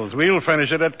Gimbel's. We'll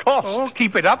furnish it at cost. Oh,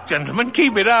 keep it up, gentlemen.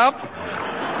 Keep it up.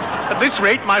 At this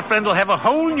rate, my friend will have a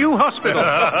whole new hospital.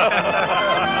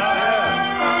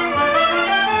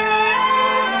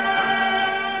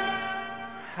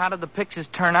 How did the pictures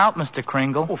turn out, Mr.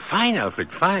 Kringle? Oh, fine,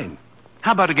 Alfred, fine.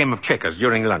 How about a game of checkers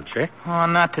during lunch, eh? Oh,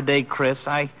 not today, Chris.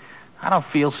 I don't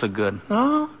feel so good.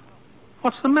 Oh?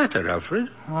 What's the matter, Alfred?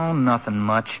 Oh, nothing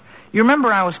much. You remember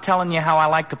I was telling you how I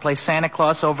like to play Santa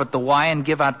Claus over at the Y and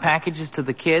give out packages to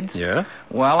the kids? Yeah?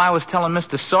 Well, I was telling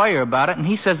Mr. Sawyer about it, and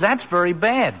he says that's very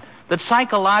bad. That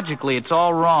psychologically it's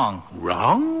all wrong.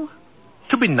 Wrong?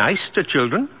 To be nice to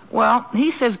children? Well,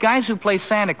 he says guys who play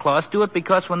Santa Claus do it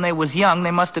because when they was young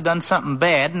they must have done something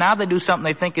bad. Now they do something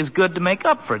they think is good to make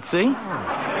up for it, see?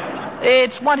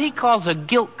 It's what he calls a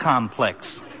guilt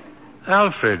complex.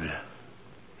 Alfred,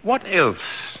 what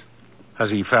else has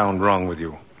he found wrong with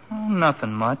you? Oh,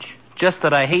 nothing much. Just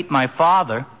that I hate my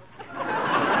father.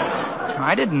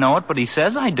 I didn't know it, but he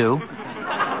says I do.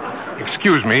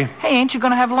 Excuse me. Hey, ain't you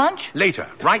going to have lunch? Later.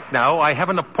 Right now, I have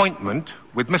an appointment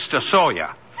with Mr. Sawyer.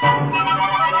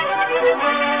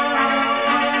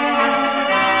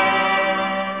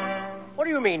 What do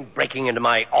you mean breaking into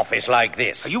my office like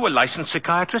this? Are you a licensed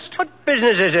psychiatrist? What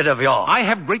business is it of yours? I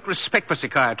have great respect for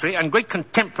psychiatry and great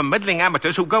contempt for meddling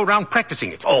amateurs who go around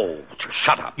practicing it. Oh,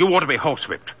 shut up. You ought to be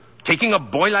horsewhipped. Taking a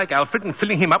boy like Alfred and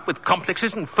filling him up with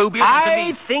complexes and phobias.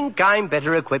 I think I'm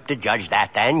better equipped to judge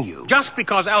that than you. Just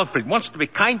because Alfred wants to be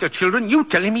kind to children, you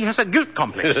tell him he has a guilt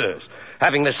complex. Yes.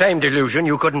 Having the same delusion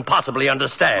you couldn't possibly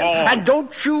understand. Oh. And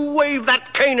don't you wave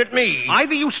that cane at me.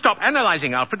 Either you stop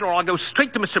analyzing Alfred or I'll go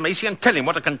straight to Mr. Macy and tell him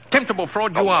what a contemptible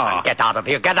fraud you are. Get out of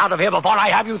here. Get out of here before I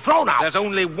have you thrown out. There's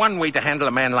only one way to handle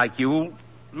a man like you.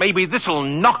 Maybe this'll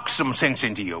knock some sense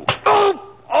into you.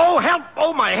 Oh, help!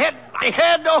 Oh, my head! My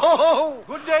head! Oh!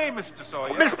 Good day, Mr.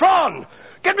 Sawyer. Miss Prawn!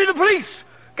 Get me the police!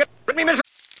 Get me, Miss...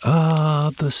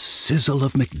 Ah, the sizzle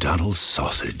of McDonald's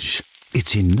sausage.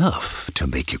 It's enough to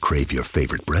make you crave your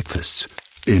favorite breakfasts.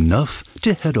 Enough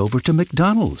to head over to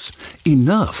McDonald's.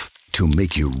 Enough to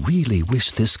make you really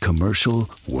wish this commercial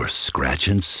were scratch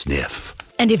and sniff.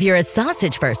 And if you're a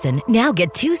sausage person, now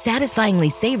get 2 satisfyingly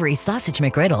savory sausage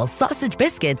McGriddles, sausage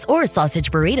biscuits, or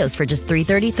sausage burritos for just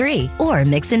 $3.33. Or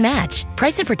mix and match.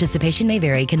 Price and participation may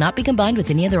vary. Cannot be combined with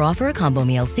any other offer or combo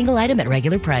meal. Single item at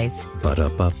regular price.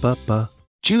 Ba-da-ba-ba-ba.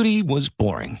 Judy was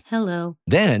boring. Hello.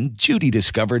 Then Judy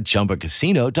discovered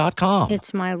ChumbaCasino.com.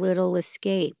 It's my little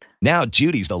escape. Now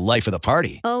Judy's the life of the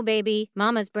party. Oh, baby,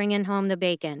 mama's bringing home the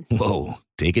bacon. Whoa,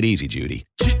 take it easy, Judy.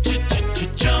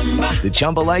 The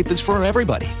Chumba life is for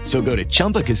everybody. So go to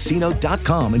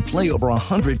ChumbaCasino.com and play over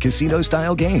 100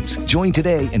 casino-style games. Join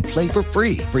today and play for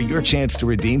free for your chance to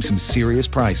redeem some serious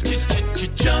prizes.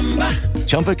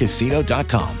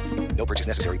 ChumbaCasino.com. No purchase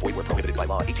necessary. Void where prohibited by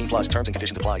law. 18 plus terms and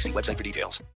conditions apply. See website for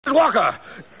details. Walker!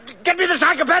 Get me the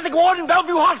psychopathic ward in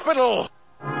Bellevue Hospital!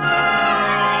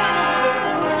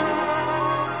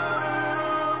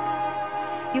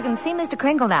 You can see Mr.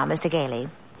 Kringle now, Mr. Gailey.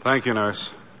 Thank you,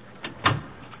 nurse.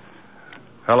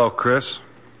 Hello, Chris.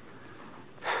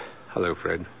 Hello,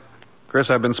 Fred.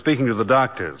 Chris, I've been speaking to the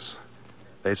doctors.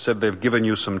 They said they've given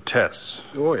you some tests.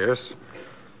 Oh, yes.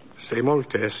 Same old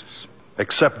tests.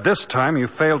 Except this time you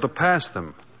failed to pass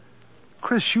them.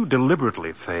 Chris, you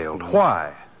deliberately failed.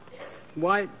 Why?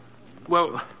 Why?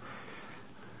 Well,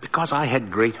 because I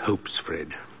had great hopes,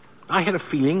 Fred. I had a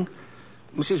feeling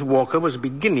Mrs. Walker was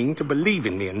beginning to believe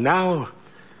in me, and now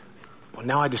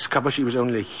I discover she was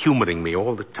only humoring me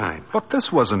all the time. But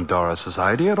this wasn't Doris's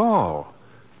idea at all.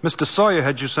 Mr. Sawyer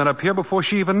had you sent up here before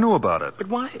she even knew about it. But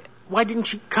why didn't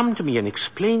she come to me and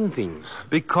explain things?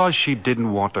 Because she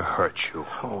didn't want to hurt you.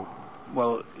 Oh,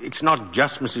 well, it's not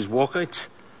just Mrs. Walker.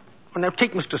 Well, now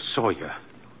take Mr. Sawyer.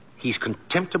 He's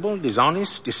contemptible,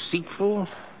 dishonest, deceitful.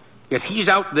 Yet he's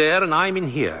out there and I'm in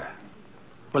here.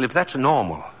 Well, if that's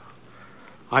normal,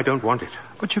 I don't want it.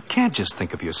 But you can't just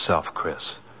think of yourself,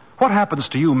 Chris. What happens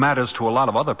to you matters to a lot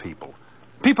of other people.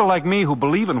 People like me who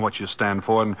believe in what you stand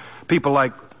for, and people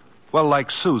like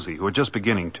Susie, who are just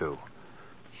beginning to.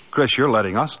 Chris, you're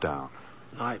letting us down.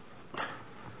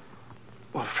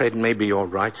 Well, Fred, maybe you're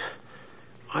right.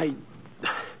 Well,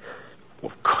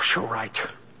 of course you're right.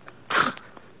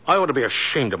 I ought to be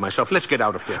ashamed of myself. Let's get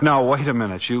out of here. Now, wait a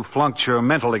minute. You flunked your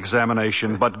mental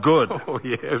examination, but good. Oh,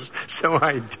 yes, so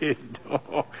I did.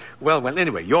 Oh. Well,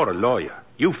 anyway, you're a lawyer.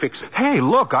 You fix it. Hey,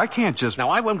 look, I can't just... Now,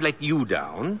 I won't let you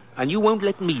down, and you won't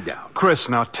let me down. Chris,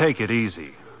 now take it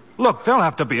easy. Look, there'll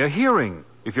have to be a hearing.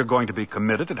 If you're going to be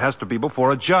committed, it has to be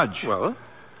before a judge. Well,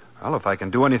 if I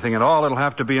can do anything at all, it'll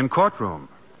have to be in courtroom.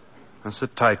 Now,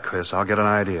 sit tight, Chris. I'll get an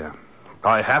idea.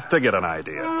 I have to get an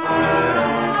idea.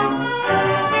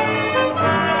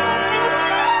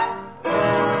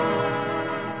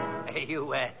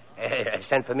 You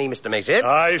sent for me, Mr. Macy?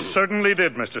 I certainly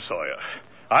did, Mr. Sawyer.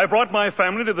 I brought my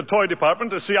family to the toy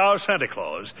department to see our Santa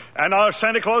Claus, and our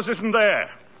Santa Claus isn't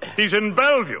there. He's in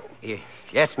Bellevue.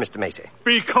 Yes, Mr. Macy.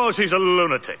 Because he's a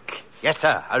lunatic. Yes,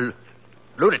 sir. A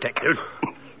lunatic.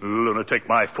 Lunatic,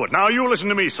 my foot. Now, you listen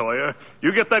to me, Sawyer.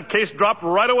 You get that case dropped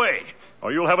right away,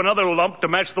 or you'll have another lump to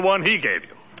match the one he gave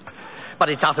you. But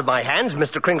it's out of my hands.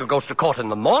 Mr. Kringle goes to court in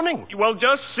the morning. Well,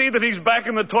 just see that he's back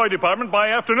in the toy department by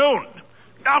afternoon.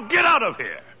 Now, get out of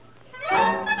here.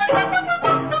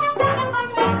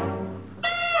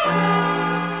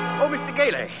 Oh, Mr.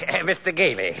 Gailey. Mr.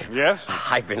 Gailey. Yes?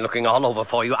 I've been looking all over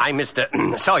for you. I'm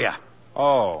Mr. Sawyer.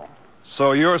 Oh,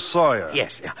 so you're Sawyer?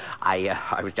 Yes.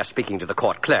 I was just speaking to the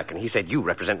court clerk, and he said you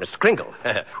represent Mr. Kringle.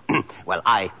 Well,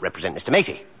 I represent Mr.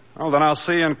 Macy. Oh, then I'll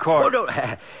see you in court. Oh,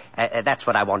 no. That's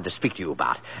what I wanted to speak to you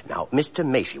about. Now, Mr.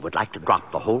 Macy would like to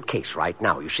drop the whole case right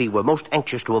now. You see, we're most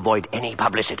anxious to avoid any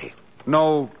publicity.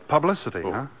 No publicity,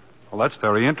 huh? Well, that's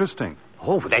very interesting.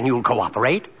 Oh, then you'll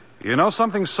cooperate? You know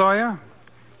something, Sawyer?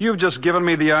 You've just given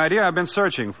me the idea I've been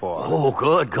searching for. Oh,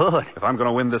 good. If I'm going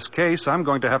to win this case, I'm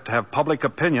going to have public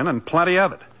opinion and plenty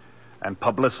of it. And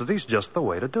publicity's just the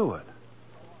way to do it.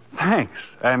 Thanks.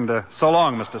 And so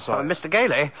long, Mr. Sawyer. Mr.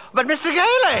 Gailey? But Mr.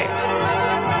 Gailey!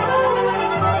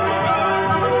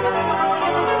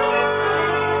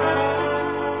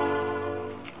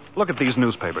 Look at these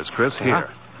newspapers, Chris. Here.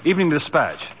 Evening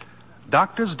Dispatch.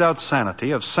 Doctors doubt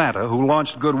sanity of Santa who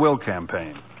launched Goodwill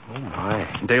campaign. Oh, my.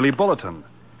 Daily Bulletin.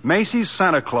 Macy's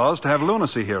Santa Claus to have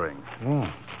lunacy hearing.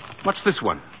 What's this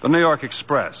one? The New York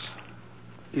Express.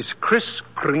 Is Kris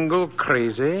Kringle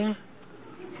crazy?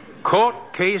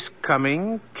 Court case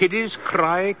coming. Kiddies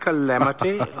cry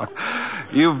calamity.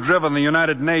 You've driven the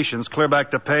United Nations clear back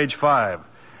to page 5.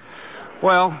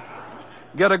 Well,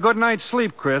 get a good night's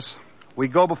sleep, Chris. We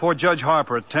go before Judge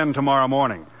Harper at 10 tomorrow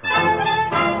morning.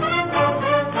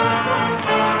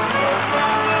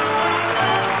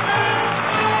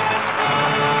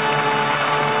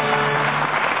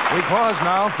 We pause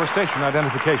now for station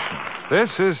identification.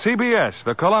 This is CBS,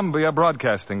 the Columbia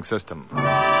Broadcasting System.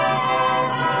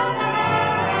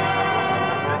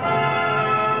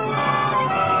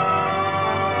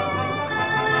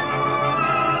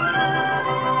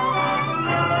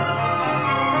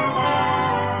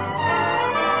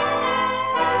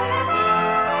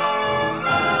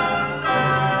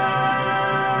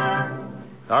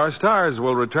 Our stars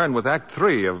will return with Act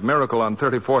 3 of Miracle on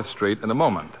 34th Street in a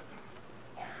moment.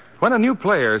 When a new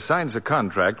player signs a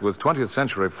contract with 20th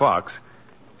Century Fox,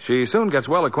 she soon gets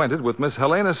well acquainted with Miss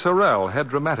Helena Sorrell, head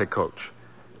dramatic coach.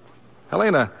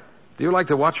 Helena, do you like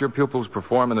to watch your pupils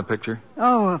perform in a picture?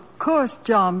 Oh, of course,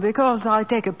 John, because I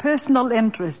take a personal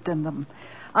interest in them.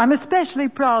 I'm especially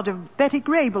proud of Betty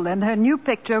Grable and her new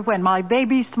picture, When My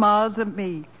Baby Smiles at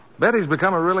Me. Betty's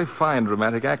become a really fine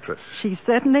dramatic actress. She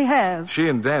certainly has. She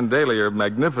and Dan Daly are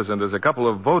magnificent as a couple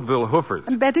of vaudeville hoofers.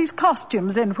 And Betty's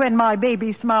costumes in When My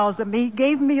Baby Smiles at Me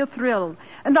gave me a thrill.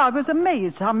 And I was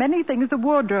amazed how many things the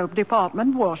wardrobe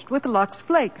department washed with Lux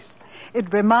Flakes.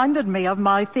 It reminded me of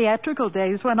my theatrical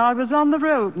days when I was on the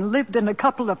road and lived in a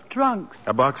couple of trunks.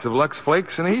 A box of Lux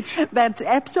Flakes in each? That's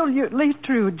absolutely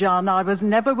true, John. I was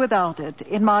never without it,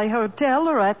 in my hotel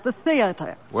or at the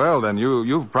theater. Well, then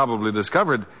you've probably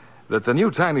discovered that the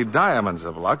new tiny diamonds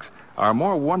of Lux are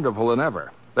more wonderful than ever.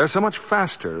 They're so much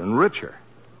faster and richer.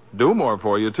 Do more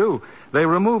for you, too. They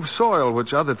remove soil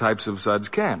which other types of suds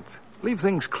can't. Leave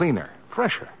things cleaner,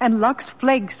 fresher. And Lux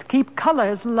Flakes keep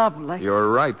colors lovely. You're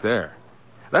right there.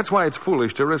 That's why it's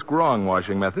foolish to risk wrong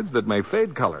washing methods that may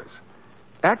fade colors.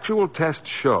 Actual tests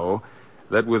show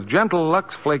that with gentle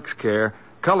Lux Flakes care,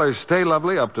 colors stay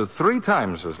lovely up to 3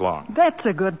 times as long. That's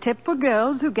a good tip for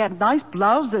girls who get nice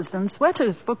blouses and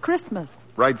sweaters for Christmas.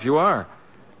 Right you are.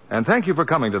 And thank you for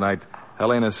coming tonight,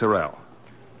 Helena Sorrell.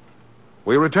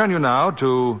 We return you now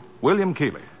to William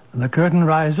Keighley. The curtain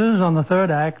rises on the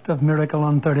third act of Miracle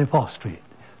on 34th Street,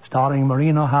 starring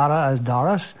Maureen O'Hara as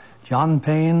Doris, John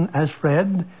Payne as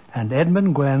Fred, and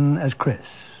Edmund Gwenn as Chris.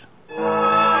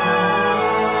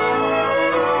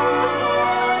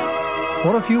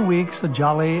 For a few weeks, a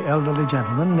jolly elderly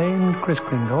gentleman named Kris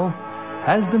Kringle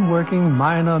has been working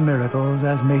minor miracles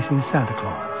as Macy's Santa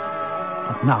Claus.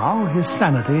 But now his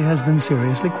sanity has been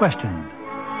seriously questioned.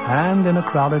 And in a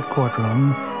crowded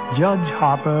courtroom, Judge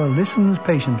Harper listens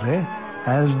patiently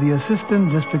as the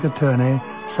assistant district attorney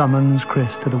summons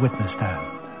Chris to the witness stand.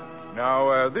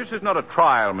 Now, this is not a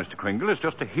trial, Mr. Kringle. It's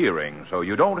just a hearing, so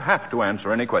you don't have to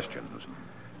answer any questions.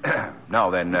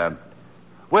 Now then,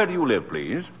 where do you live,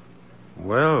 please?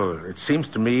 Well, it seems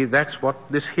to me that's what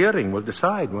this hearing will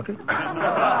decide, won't it?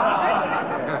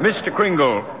 Mr.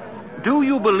 Kringle, do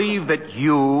you believe that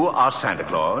you are Santa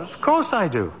Claus? Of course I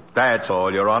do. That's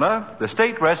all, Your Honor. The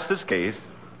state rests its case.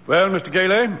 Well, Mr.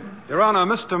 Gailey, Your Honor,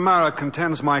 Mr. Mara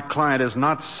contends my client is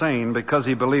not sane because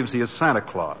he believes he is Santa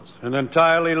Claus. An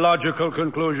entirely logical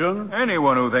conclusion.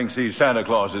 Anyone who thinks he's Santa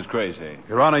Claus is crazy.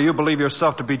 Your Honor, you believe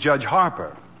yourself to be Judge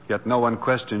Harper. Yet no one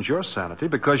questions your sanity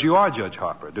because you are Judge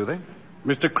Harper, do they?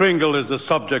 Mr. Kringle is the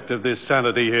subject of this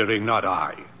sanity hearing, not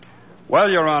I. Well,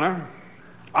 Your Honor,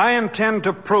 I intend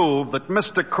to prove that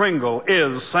Mr. Kringle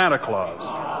is Santa Claus.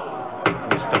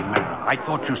 Mr. Mara, I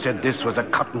thought you said this was a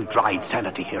cut-and-dried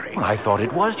sanity hearing. I thought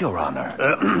it was, Your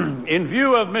Honor. In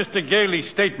view of Mr. Gailey's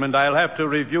statement, I'll have to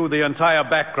review the entire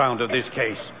background of this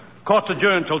case. Court's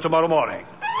adjourned till tomorrow morning.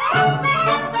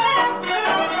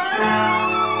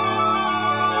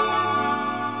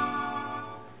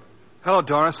 Hello,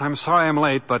 Doris. I'm sorry I'm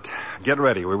late, but get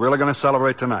ready. We're really going to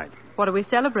celebrate tonight. What are we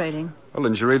celebrating? Well,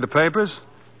 didn't you read the papers?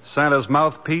 Santa's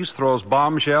mouthpiece throws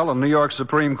bombshell in New York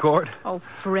Supreme Court. Oh,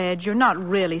 Fred, you're not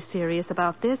really serious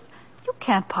about this. You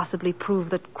can't possibly prove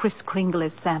that Kris Kringle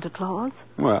is Santa Claus.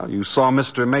 Well, you saw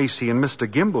Mr. Macy and Mr.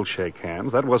 Gimble shake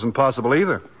hands. That wasn't possible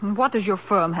either. And what does your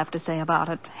firm have to say about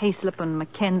it? Hayslip and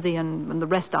Mackenzie and the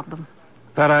rest of them.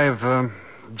 That I've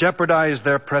jeopardized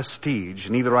their prestige,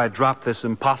 and either I drop this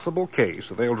impossible case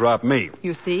or they'll drop me.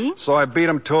 You see? So I beat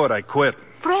them to it. I quit.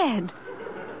 Fred,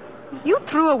 you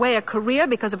threw away a career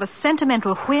because of a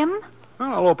sentimental whim?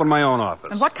 Well, I'll open my own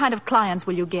office. And what kind of clients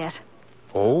will you get?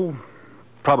 Oh,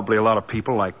 probably a lot of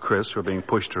people like Chris who are being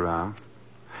pushed around.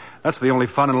 That's the only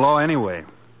fun in law anyway.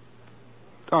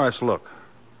 Doris, look.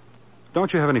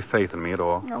 Don't you have any faith in me at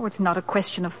all? Oh, it's not a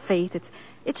question of faith.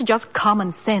 It's just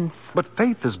common sense. But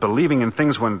faith is believing in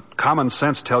things when common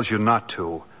sense tells you not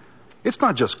to. It's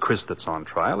not just Chris that's on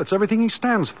trial. It's everything he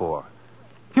stands for.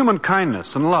 Human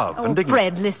kindness and love and dignity.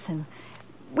 Fred, listen.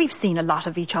 We've seen a lot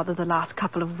of each other the last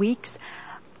couple of weeks.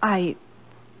 I've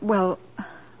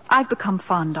become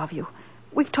fond of you.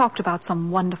 We've talked about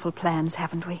some wonderful plans,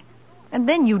 haven't we? And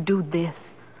then you do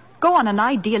this. Go on an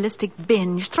idealistic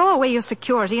binge, throw away your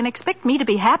security, and expect me to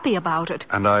be happy about it.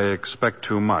 And I expect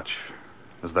too much.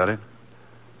 Is that it?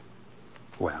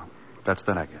 Well, that's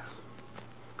then, I guess.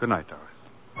 Good night, Doris.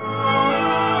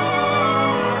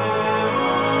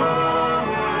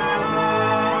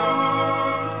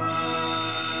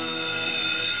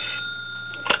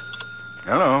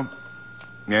 Hello.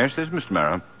 Yes, this is Mr.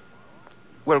 Mara.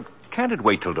 Well, can't it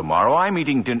wait till tomorrow? I'm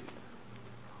eating dinner.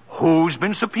 Who's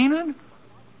been subpoenaed?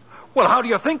 Well, how do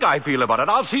you think I feel about it?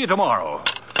 I'll see you tomorrow.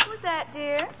 Who's that,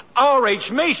 dear?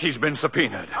 R.H. Macy's been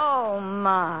subpoenaed. Oh,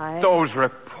 my. Those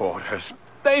reporters.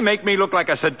 They make me look like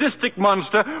a sadistic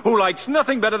monster who likes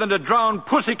nothing better than to drown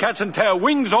pussycats and tear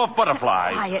wings off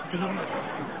butterflies. Quiet, dear.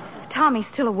 Tommy's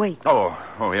still awake. Oh,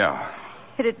 yeah.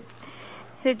 It'd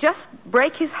just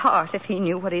break his heart if he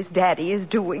knew what his daddy is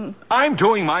doing. I'm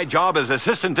doing my job as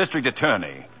assistant district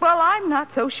attorney. Well, I'm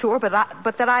not so sure, but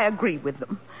that I agree with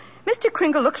them. Mr.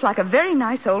 Kringle looks like a very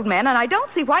nice old man, and I don't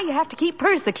see why you have to keep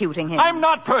persecuting him. I'm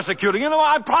not persecuting him.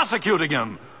 I'm prosecuting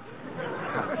him.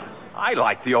 I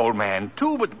like the old man,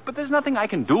 too, but there's nothing I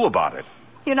can do about it.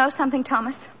 You know something,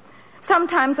 Thomas?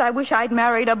 Sometimes I wish I'd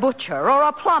married a butcher or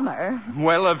a plumber.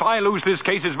 Well, if I lose this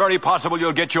case, it's very possible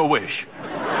you'll get your wish.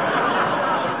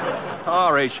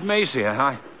 R.H. Macy,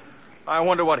 I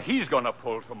wonder what he's going to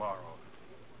pull tomorrow.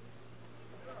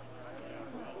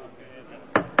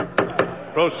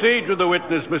 Proceed with the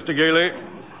witness, Mr. Gailey.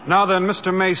 Now then,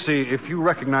 Mr. Macy, if you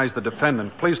recognize the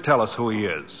defendant, please tell us who he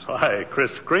is. Why,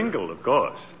 Kris Kringle, of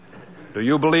course. Do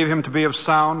you believe him to be of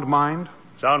sound mind?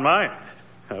 Sound mind?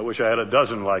 I wish I had a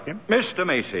dozen like him. Mr.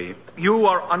 Macy, you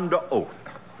are under oath.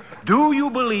 Do you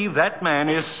believe that man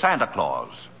is Santa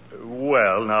Claus?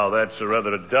 Well, now, that's a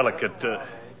rather delicate...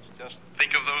 Just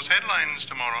think of those headlines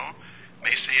tomorrow.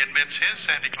 Macy admits his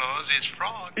Santa Claus is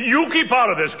fraud. You keep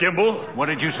out of this, Gimble. What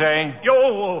did you say?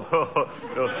 Nothing,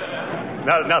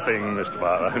 Mr.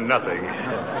 Barr. Nothing.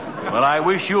 Well, I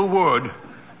wish you would.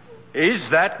 Is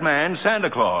that man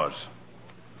Santa Claus?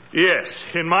 Yes.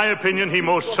 In my opinion, he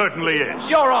most certainly is.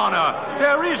 Your Honor,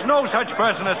 there is no such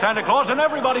person as Santa Claus, and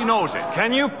everybody knows it.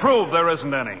 Can you prove there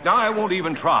isn't any? I won't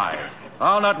even try.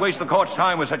 I'll not waste the court's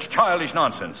time with such childish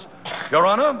nonsense. Your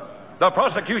Honor, the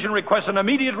prosecution requests an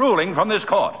immediate ruling from this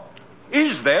court.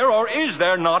 Is there or is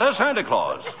there not a Santa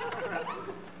Claus?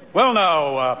 Well,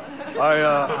 now,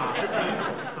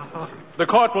 the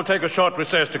court will take a short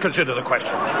recess to consider the question.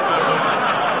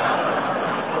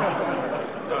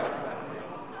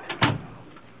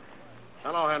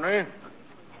 Hello, Henry.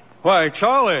 Why,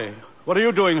 Charlie, what are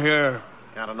you doing here?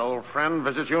 Got an old friend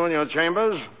visit you in your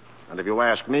chambers? And if you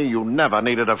ask me, you never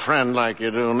needed a friend like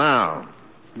you do now.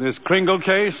 This Kringle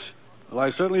case? Well,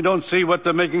 I certainly don't see what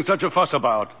they're making such a fuss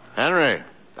about. Henry,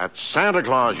 that's Santa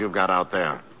Claus you've got out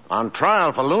there. On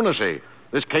trial for lunacy.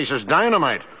 This case is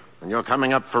dynamite, and you're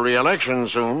coming up for re-election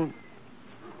soon.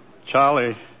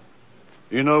 Charlie,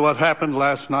 you know what happened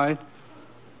last night?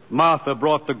 Martha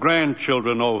brought the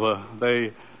grandchildren over.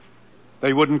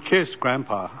 They wouldn't kiss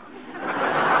Grandpa.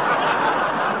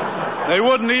 They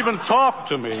wouldn't even talk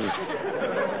to me. You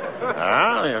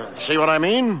see what I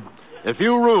mean? If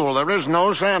you rule there is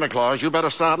no Santa Claus, you better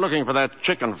start looking for that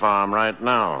chicken farm right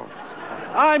now.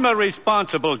 I'm a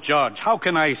responsible judge. How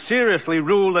can I seriously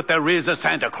rule that there is a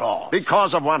Santa Claus?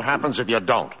 Because of what happens if you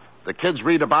don't. The kids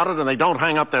read about it and they don't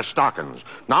hang up their stockings.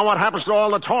 Now what happens to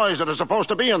all the toys that are supposed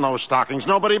to be in those stockings?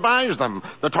 Nobody buys them.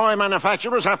 The toy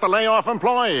manufacturers have to lay off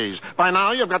employees. By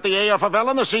now you've got the AFL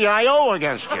and the CIO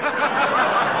against you.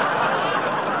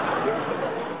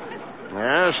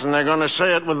 Yes, and they're going to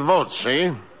say it with votes,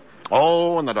 see?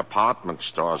 Oh, and the department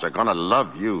stores are going to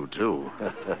love you, too.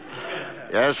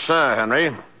 Yes, sir,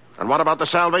 Henry. And what about the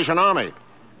Salvation Army?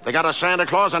 They got a Santa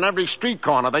Claus on every street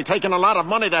corner. They take in a lot of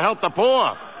money to help the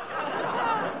poor.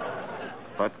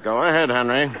 But go ahead,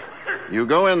 Henry. You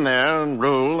go in there and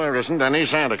rule there isn't any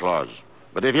Santa Claus.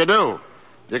 But if you do,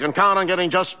 you can count on getting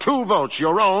just 2 votes,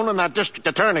 your own and that district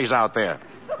attorney's out there.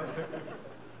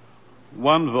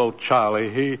 1 vote,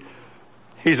 Charlie.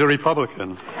 He's a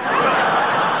Republican.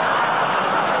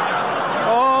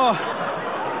 Oh,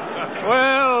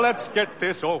 well, let's get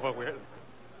this over with.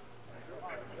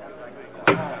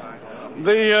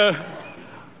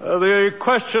 The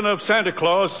question of Santa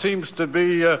Claus seems to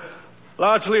be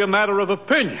largely a matter of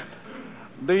opinion.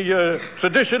 The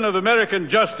tradition of American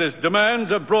justice demands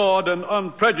a broad and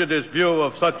unprejudiced view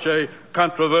of such a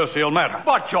controversial matter.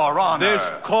 But, Your Honor... This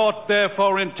court,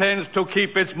 therefore, intends to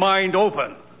keep its mind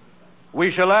open. We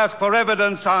shall ask for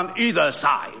evidence on either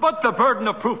side. But the burden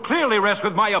of proof clearly rests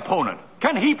with my opponent.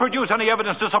 Can he produce any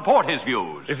evidence to support his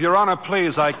views? If Your Honor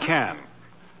please, I can.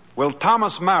 Will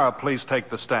Thomas Mara please take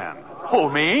the stand? Who,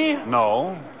 me?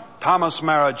 No. Thomas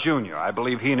Mara, Jr. I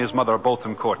believe he and his mother are both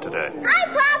in court today. Hi,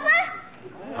 Papa.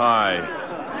 Hi.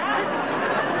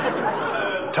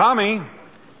 Tommy,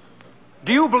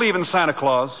 do you believe in Santa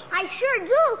Claus? I sure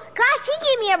do. Gosh, he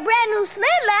gave me a brand new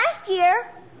sled last year.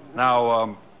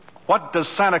 Now, what does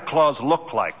Santa Claus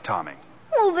look like, Tommy?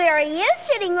 Well, there he is,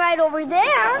 sitting right over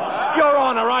there. Your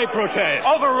Honor, I protest.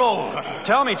 Overruled.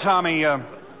 Tell me, Tommy,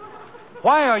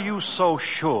 why are you so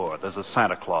sure there's a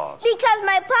Santa Claus? Because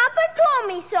my papa told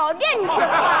me so, didn't you, Papa?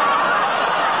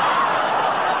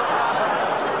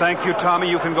 Thank you, Tommy.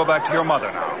 You can go back to your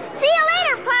mother now. See you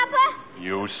later, Papa.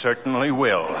 You certainly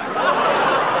will.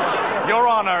 Your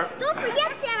Honor. Don't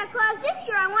forget, Santa Claus, this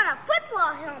year I want a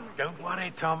football helmet. Don't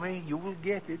worry, Tommy. You will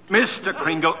get it. Mr.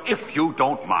 Kringle, if you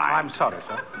don't mind. I'm sorry,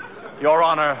 sir. Your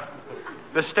Honor,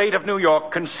 the state of New York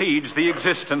concedes the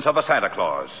existence of a Santa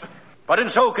Claus. But in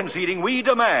so conceding, we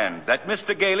demand that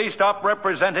Mr. Gailey stop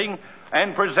representing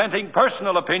and presenting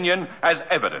personal opinion as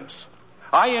evidence.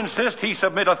 I insist he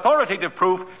submit authoritative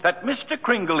proof that Mr.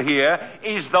 Kringle here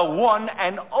is the one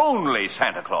and only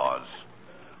Santa Claus.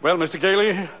 Well, Mr.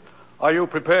 Gailey, are you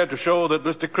prepared to show that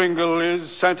Mr. Kringle is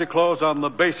Santa Claus on the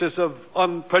basis of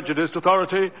unprejudiced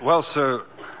authority? Well, sir,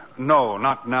 no,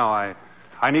 not now.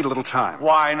 I need a little time.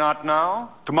 Why not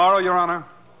now? Tomorrow, Your Honor.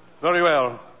 Very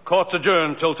well. Court's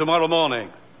adjourned till tomorrow morning.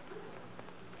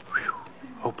 Whew.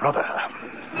 Oh, brother.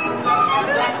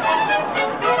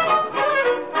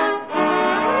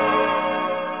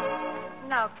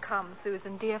 Now come,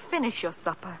 Susan, dear, finish your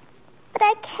supper. But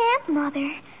I can't,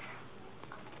 Mother.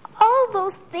 All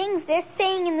those things they're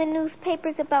saying in the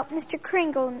newspapers about Mr.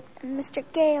 Kringle and Mr.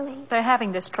 Gailey. They're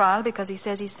having this trial because he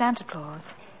says he's Santa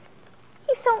Claus.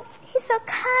 He's so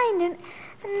kind and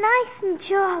nice and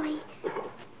jolly.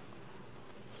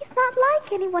 He's not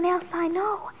like anyone else I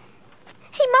know.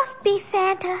 He must be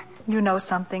Santa. You know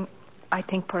something? I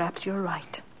think perhaps you're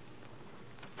right.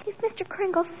 Is Mr.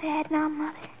 Kringle sad now,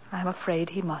 Mother? I'm afraid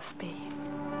he must be.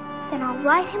 Then I'll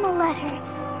write him a letter.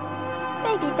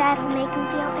 Maybe that'll make him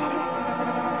feel better.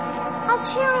 I'll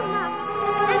cheer him up.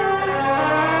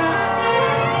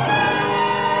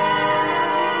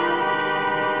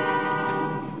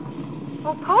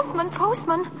 Oh,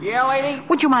 postman. Yeah, lady?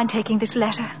 Would you mind taking this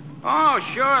letter? Oh,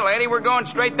 sure, lady. We're going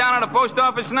straight down to the post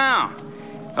office now.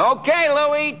 Okay,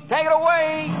 Louie, take it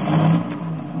away.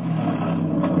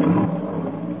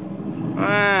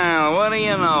 Well, what do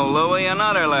you know, Louie?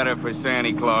 Another letter for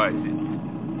Santa Claus.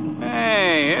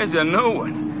 Hey, here's a new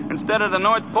one. Instead of the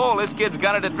North Pole, this kid's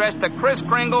got it addressed to Kris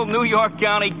Kringle, New York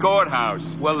County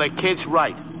Courthouse. Well, the kid's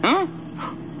right. Huh?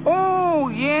 Oh,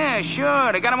 yeah,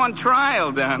 sure. They got him on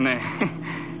trial down there.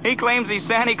 He claims he's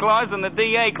Santa Claus, and the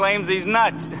DA claims he's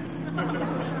nuts.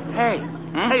 Hey,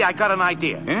 I got an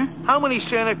idea. Huh? How many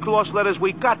Santa Claus letters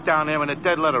we got down there in the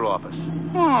dead letter office?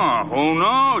 Oh, who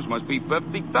knows? Must be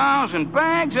 50,000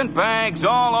 bags and bags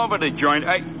all over the joint.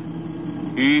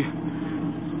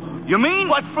 You mean?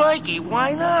 But, Frankie,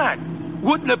 why not?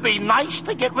 Wouldn't it be nice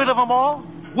to get rid of them all?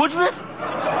 Wouldn't it?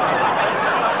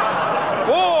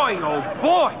 Boy, oh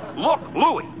boy. Look,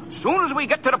 Louie, as soon as we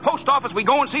get to the post office, we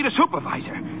go and see the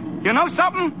supervisor. You know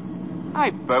something?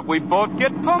 I bet we both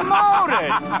get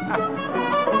promoted.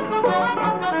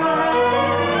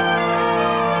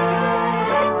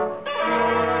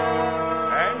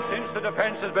 And since the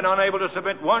defense has been unable to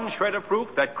submit one shred of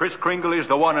proof that Kris Kringle is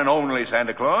the one and only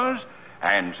Santa Claus,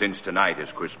 and since tonight is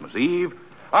Christmas Eve,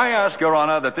 I ask Your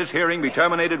Honor that this hearing be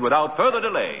terminated without further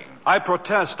delay. I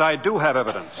protest. I do have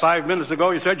evidence. 5 minutes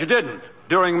ago, you said you didn't.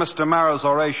 During Mr. Mara's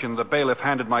oration, the bailiff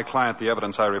handed my client the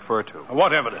evidence I refer to.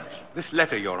 What evidence? This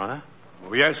letter, Your Honor.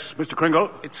 Oh, yes, Mr. Kringle?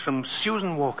 It's from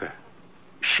Susan Walker.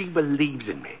 She believes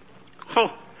in me.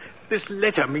 Oh, this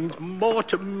letter means more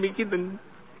to me than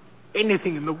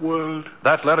anything in the world.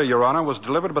 That letter, Your Honor, was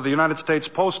delivered by the United States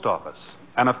Post Office,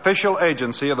 an official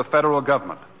agency of the federal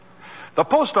government. The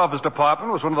Post Office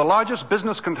Department was one of the largest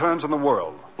business concerns in the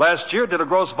world. Last year, it did a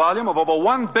gross volume of over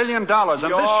 $1 billion, and this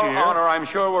year... Your Honor, I'm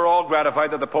sure we're all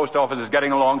gratified that the Post Office is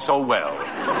getting along so well.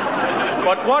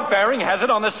 But what bearing has it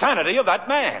on the sanity of that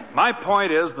man? My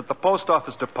point is that the Post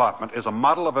Office Department is a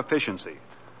model of efficiency.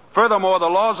 Furthermore, the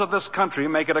laws of this country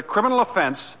make it a criminal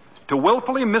offense to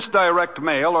willfully misdirect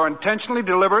mail or intentionally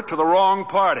deliver it to the wrong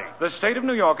party. The state of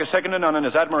New York is second to none in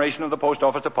its admiration of the Post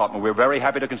Office Department. We're very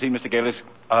happy to concede Mr. Gailey's...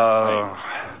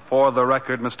 For the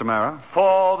record, Mr. Mara?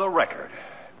 For the record.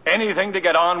 Anything to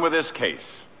get on with this case.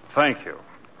 Thank you.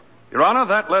 Your Honor,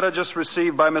 that letter just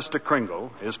received by Mr.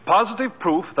 Kringle is positive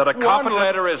proof that a competent... One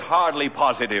letter is hardly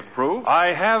positive proof. I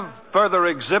have further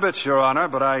exhibits, Your Honor,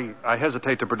 but I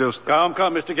hesitate to produce them.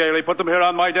 Come, Mr. Gailey. Put them here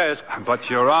on my desk. But,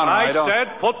 Your Honor, I don't... I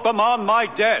said put them on my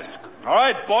desk. All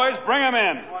right, boys, bring them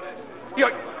in.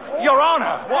 Your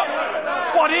Honor,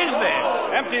 what is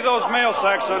this? Empty those mail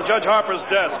sacks on Judge Harper's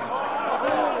desk.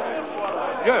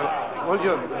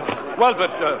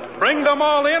 Bring them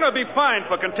all in or be fined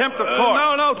for contempt of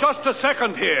court. No, just a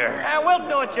second here. We'll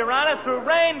do it, Your Honor, through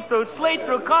rain, through sleet,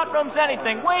 through courtrooms,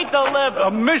 anything. We deliver.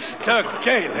 Mr.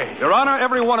 Gailey. Your Honor,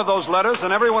 every one of those letters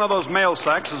and every one of those mail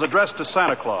sacks is addressed to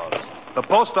Santa Claus. The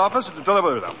post office is to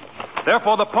deliver them.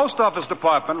 Therefore, the Post Office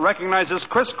Department recognizes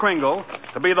Kris Kringle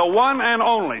to be the one and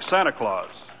only Santa Claus.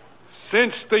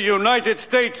 Since the United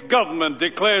States government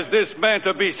declares this man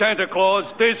to be Santa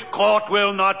Claus, this court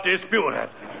will not dispute it.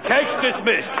 Case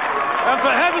dismissed. And for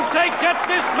heaven's sake, get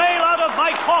this mail out of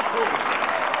my courtroom.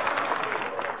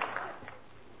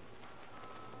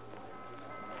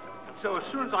 So as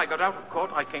soon as I got out of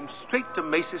court, I came straight to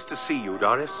Macy's to see you,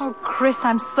 Doris. Oh, Chris,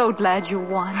 I'm so glad you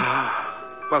won.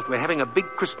 Well, we're having a big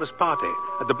Christmas party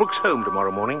at the Brooks home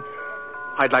tomorrow morning.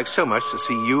 I'd like so much to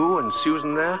see you and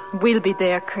Susan there. We'll be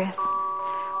there, Chris.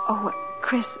 Oh,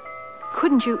 Chris,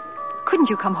 couldn't you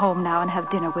come home now and have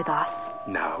dinner with us?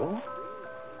 Now?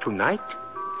 Tonight?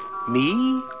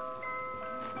 Me?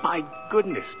 My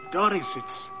goodness, Doris,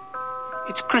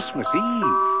 it's Christmas Eve.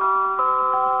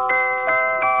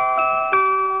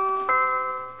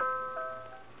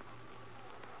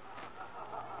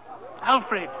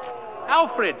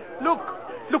 Alfred,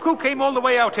 look who came all the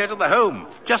way out here to the home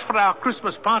just for our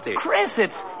Christmas party. Chris,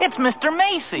 it's Mr.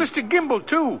 Macy. Mr. Gimble,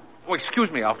 too. Oh,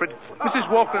 excuse me, Alfred. Mrs.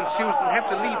 Walker and Susan have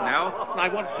to leave now, and I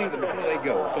want to see them before they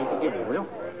go, so forgive me, will you?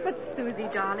 But, Susie,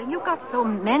 darling, you got so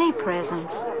many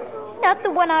presents. Not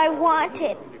the one I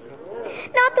wanted.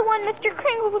 Not the one Mr.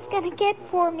 Kringle was going to get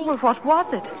for me. Well, what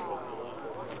was it?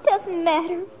 Doesn't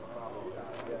matter.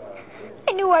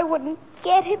 I knew I wouldn't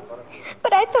get him,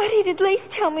 but I thought he'd at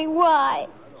least tell me why.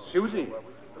 Susie.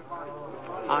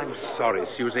 I'm sorry,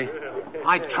 Susie.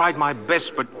 I tried my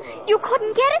best, but... You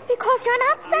couldn't get it because you're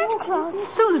not Santa Claus.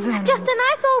 Susan. Just a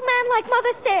nice old man like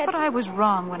Mother said. But I was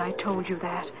wrong when I told you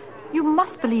that. You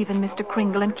must believe in Mr.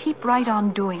 Kringle and keep right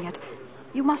on doing it.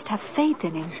 You must have faith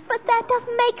in him. But that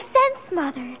doesn't make sense,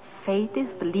 Mother. Faith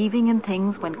is believing in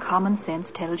things when common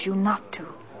sense tells you not to.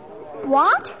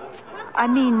 What? I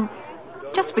mean,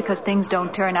 just because things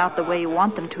don't turn out the way you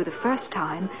want them to the first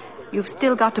time, you've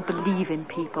still got to believe in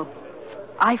people.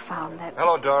 I found that...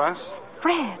 Hello, Doris.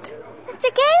 Fred.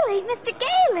 Mr.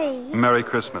 Gailey. Merry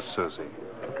Christmas, Susie.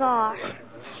 Gosh.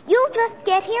 You just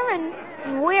get here and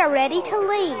we're ready to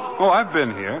leave. Oh, I've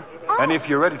been here. Oh. And if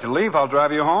you're ready to leave, I'll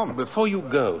drive you home. Before you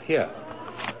go,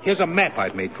 here's a map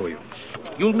I've made for you.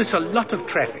 You'll miss a lot of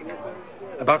traffic.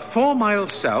 About 4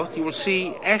 miles south, you will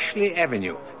see Ashley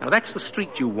Avenue. Now, that's the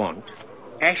street you want.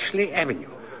 Ashley Avenue.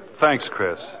 Thanks,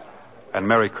 Chris. And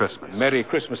Merry Christmas. Merry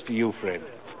Christmas to you, Fred.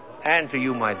 And to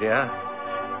you, my dear.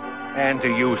 And to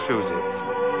you, Susie.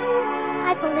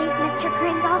 I believe, Mr.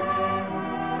 Kringle.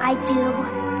 I do.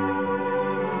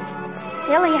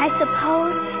 Silly, I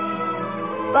suppose,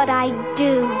 but I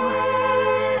do.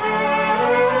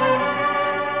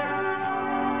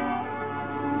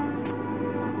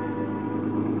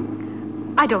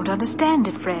 I don't understand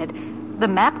it, Fred. The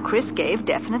map Chris gave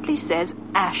definitely says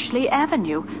Ashley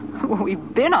Avenue.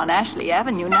 We've been on Ashley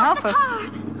Avenue now for... Car!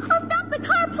 Oh, stop the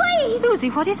car, please! Susie,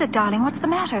 what is it, darling? What's the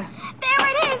matter? There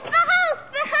it is! The house!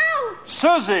 The house!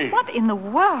 Susie! What in the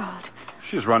world?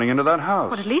 She's running into that house.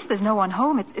 But at least there's no one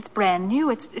home. It's brand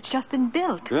new. It's just been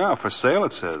built. Yeah, for sale,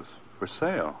 it says. For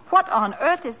sale. What on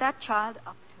earth is that child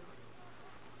up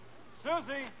to?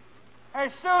 Susie! Hey,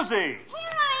 Susie! Here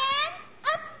I am!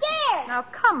 Upstairs! Now,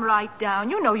 come right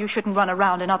down. You know you shouldn't run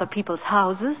around in other people's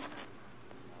houses.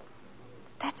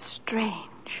 That's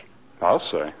strange. I'll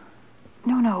say.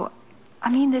 No.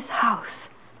 I mean this house.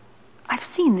 I've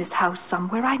seen this house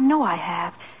somewhere. I know I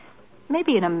have.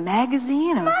 Maybe in a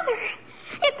magazine or... Mother!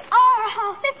 It's our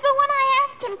house. It's the one I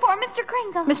asked him for, Mr.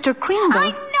 Kringle. Mr. Kringle?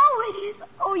 I know it is.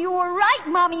 Oh, you were right,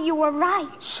 Mommy. You were right.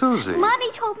 Susie.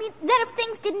 Mommy told me that if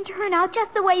things didn't turn out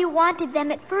just the way you wanted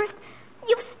them at first,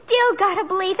 you've still got to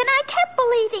believe. And I kept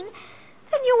believing.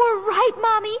 And you were right,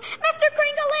 Mommy. Mr.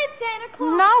 Kringle is Santa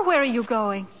Claus. Now where are you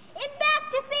going? In back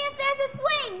to see if there's a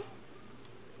swing.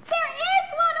 There is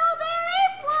one. Oh, there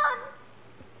is one.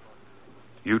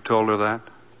 You told her that?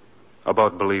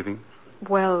 About believing?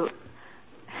 Well,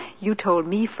 you told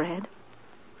me, Fred.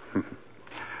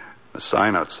 A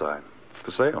sign outside.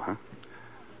 For sale, huh?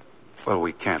 Well,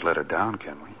 we can't let her down,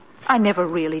 can we? I never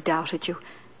really doubted you.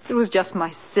 It was just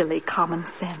my silly common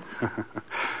sense. It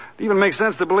even makes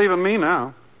sense to believe in me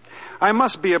now. I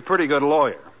must be a pretty good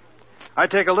lawyer. I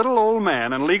take a little old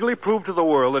man and legally prove to the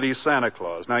world that he's Santa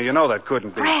Claus. Now, you know that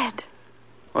couldn't be. Fred!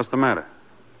 What's the matter?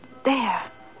 There.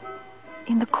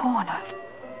 In the corner.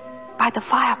 By the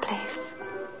fireplace.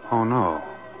 Oh, no.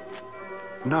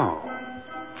 No.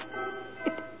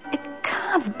 It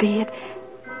can't be.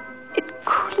 It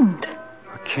couldn't.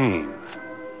 A cane.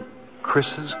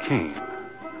 Chris's cane.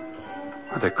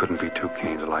 Well, there couldn't be two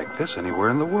canes like this anywhere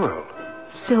in the world.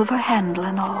 Silver handle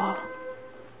and all.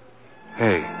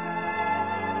 Hey,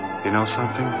 you know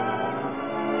something?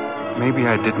 Maybe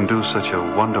I didn't do such a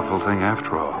wonderful thing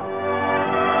after all.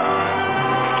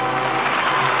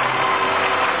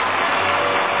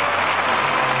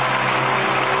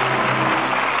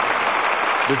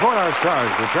 Before our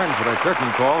stars return for their curtain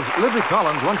calls, Libby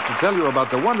Collins wants to tell you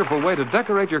about the wonderful way to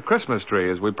decorate your Christmas tree,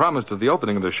 as we promised at the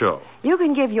opening of the show. You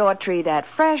can give your tree that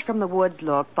fresh from the woods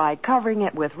look by covering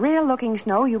it with real-looking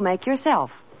snow you make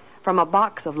yourself from a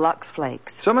box of Lux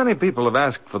Flakes. So many people have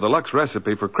asked for the Lux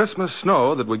recipe for Christmas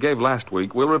snow that we gave last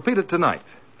week. We'll repeat it tonight.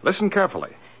 Listen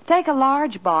carefully. Take a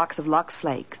large box of Lux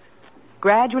Flakes.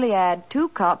 Gradually add 2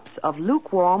 cups of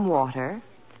lukewarm water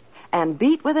and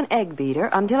beat with an egg beater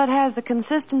until it has the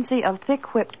consistency of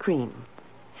thick whipped cream.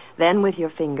 Then, with your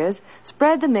fingers,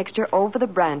 spread the mixture over the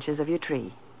branches of your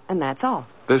tree. And that's all.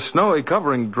 This snowy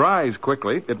covering dries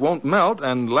quickly, it won't melt,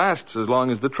 and lasts as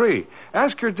long as the tree.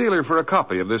 Ask your dealer for a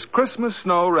copy of this Christmas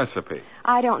snow recipe.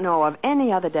 I don't know of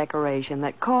any other decoration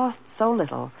that costs so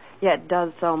little, yet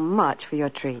does so much for your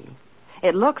tree.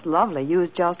 It looks lovely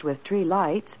used just with tree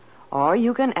lights, or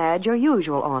you can add your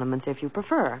usual ornaments if you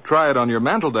prefer. Try it on your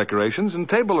mantel decorations and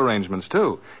table arrangements,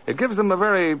 too. It gives them a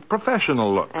very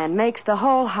professional look. And makes the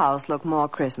whole house look more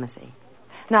Christmassy.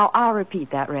 Now, I'll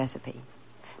repeat that recipe.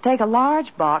 Take a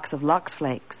large box of Lux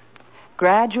Flakes.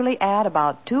 Gradually add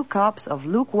about 2 cups of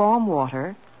lukewarm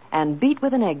water and beat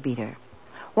with an egg beater.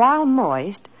 While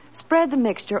moist, spread the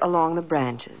mixture along the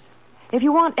branches. If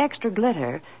you want extra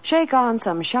glitter, shake on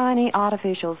some shiny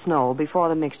artificial snow before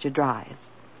the mixture dries.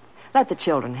 Let the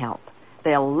children help.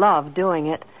 They'll love doing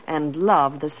it and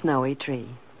love the snowy tree.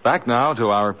 Back now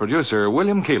to our producer,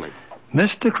 William Keeley.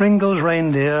 Mr. Kringle's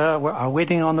reindeer are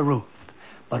waiting on the roof,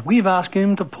 but we've asked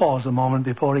him to pause a moment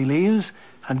before he leaves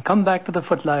and come back to the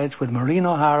footlights with Maureen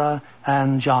O'Hara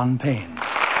and John Payne.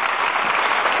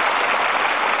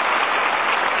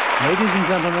 Ladies and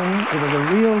gentlemen, it was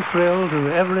a real thrill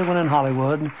to everyone in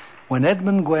Hollywood when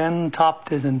Edmund Gwenn topped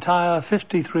his entire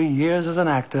 53 years as an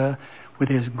actor with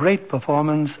his great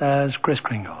performance as Kris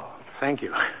Kringle. Thank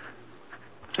you.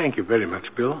 Thank you very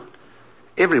much, Bill.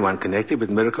 Everyone connected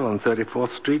with Miracle on 34th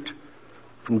Street,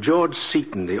 from George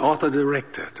Seaton, the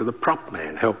author-director, to the prop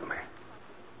man, helped me.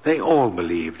 They all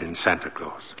believed in Santa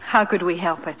Claus. How could we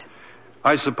help it?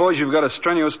 I suppose you've got a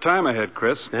strenuous time ahead,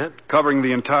 Chris. Yeah? Covering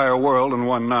the entire world in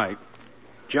one night.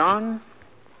 John,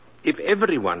 if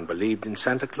everyone believed in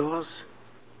Santa Claus,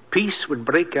 peace would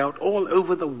break out all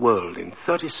over the world in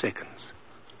 30 seconds.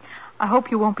 I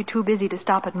hope you won't be too busy to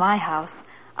stop at my house.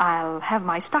 I'll have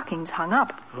my stockings hung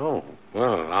up. Oh,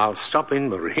 well, I'll stop in,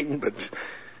 Maureen, but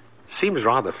seems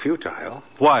rather futile.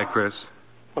 Why, Chris?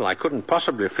 Well, I couldn't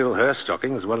possibly fill her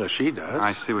stocking as well as she does.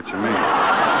 I see what you mean.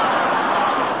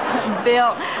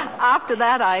 Bill, after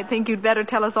that, I think you'd better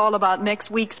tell us all about next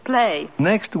week's play.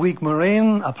 Next week,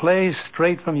 Maureen, a play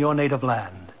straight from your native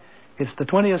land. It's the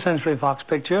 20th Century Fox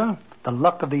picture, The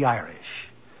Luck of the Irish.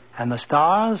 And the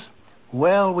stars?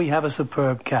 Well, we have a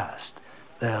superb cast.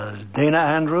 There's Dana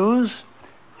Andrews,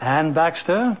 Ann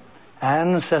Baxter,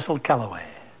 and Cecil Calloway.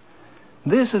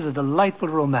 This is a delightful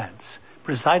romance,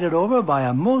 presided over by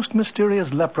a most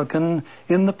mysterious leprechaun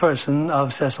in the person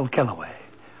of Cecil Calloway.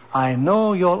 I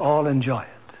know you'll all enjoy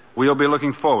it. We'll be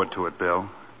looking forward to it, Bill.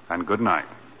 And good night.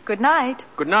 Good night.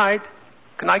 Good night.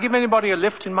 Can I give anybody a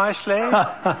lift in my sleigh? Good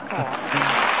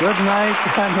night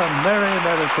and a Merry,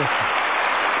 Merry Christmas.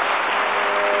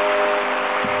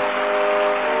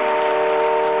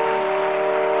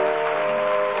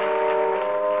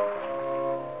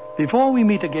 Before we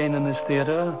meet again in this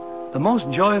theater, the most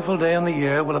joyful day in the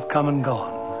year will have come and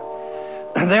gone.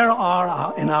 There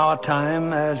are, in our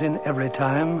time, as in every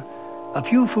time, a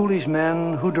few foolish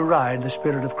men who deride the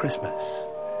spirit of Christmas.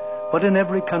 But in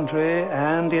every country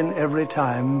and in every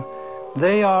time,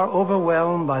 they are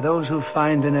overwhelmed by those who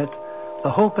find in it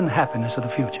the hope and happiness of the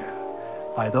future,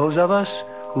 by those of us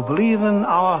who believe in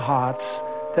our hearts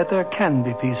that there can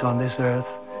be peace on this earth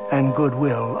and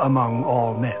goodwill among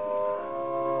all men.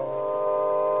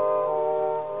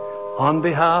 On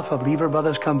behalf of Lever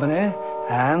Brothers Company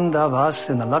and of us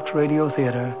in the Lux Radio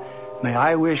Theater, may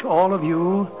I wish all of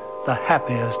you the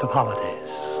happiest of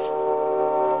holidays.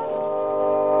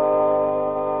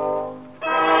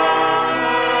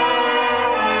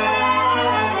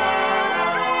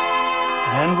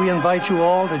 And we invite you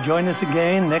all to join us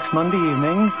again next Monday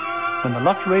evening when the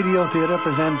Lux Radio Theater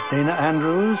presents Dana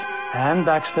Andrews, Ann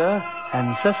Baxter,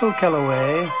 and Cecil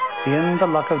Calloway in The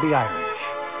Luck of the Irish.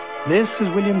 This is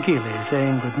William Keeley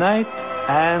saying good night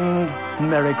and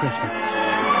Merry Christmas.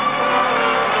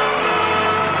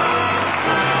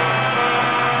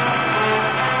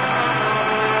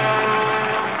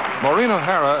 Maureen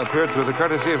O'Hara appeared through the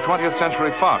courtesy of 20th Century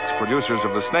Fox, producers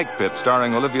of The Snake Pit,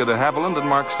 starring Olivia de Havilland and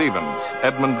Mark Stevens.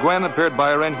 Edmund Gwenn appeared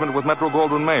by arrangement with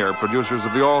Metro-Goldwyn-Mayer, producers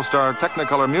of the all-star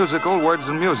Technicolor musical Words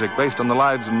and Music, based on the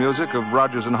lives and music of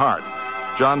Rodgers and Hart.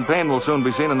 John Payne will soon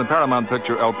be seen in the Paramount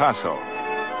picture El Paso.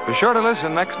 Be sure to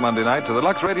listen next Monday night to the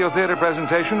Lux Radio Theater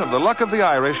presentation of The Luck of the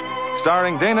Irish,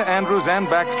 starring Dana Andrews, Ann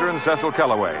Baxter, and Cecil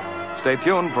Calloway. Stay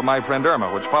tuned for My Friend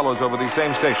Irma, which follows over these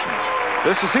same stations.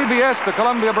 This is CBS, the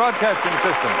Columbia Broadcasting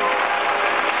System.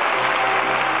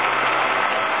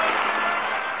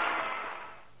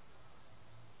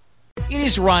 It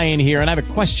is Ryan here, and I have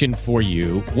a question for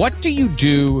you. What do you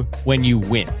do when you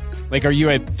win? Like, are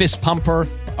you a fist pumper,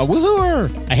 a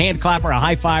woohooer, a hand clapper, a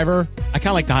high fiver? I kind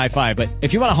of like the high five, but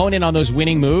if you want to hone in on those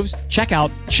winning moves, check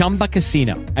out Chumba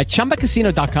Casino. At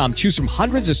ChumbaCasino.com, choose from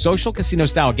hundreds of social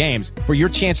casino-style games for your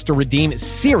chance to redeem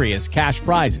serious cash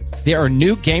prizes. There are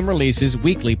new game releases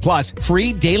weekly, plus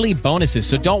free daily bonuses.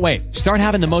 So don't wait. Start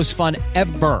having the most fun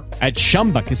ever at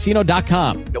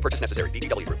ChumbaCasino.com. No purchase necessary.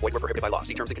 VGW. Void where prohibited by law.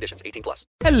 See terms and conditions. 18+.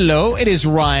 Hello, it is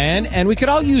Ryan, and we could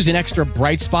all use an extra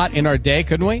bright spot in our day,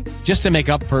 couldn't we? Just to make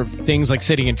up for things like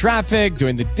sitting in traffic,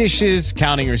 doing the dishes,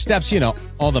 counting your steps, you know,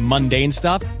 all the mundane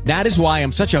stuff. That is why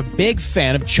I'm such a big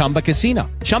fan of Chumba Casino.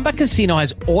 Chumba Casino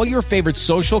has all your favorite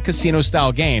social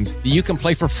casino-style games that you can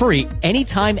play for free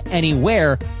anytime,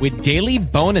 anywhere with daily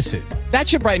bonuses. That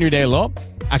should brighten your day a little.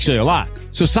 Actually, a lot.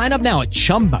 So sign up now at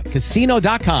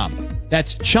ChumbaCasino.com.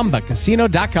 That's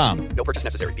ChumbaCasino.com. No purchase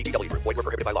necessary. VGW. Void where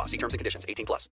prohibited by law. See terms and conditions. 18+.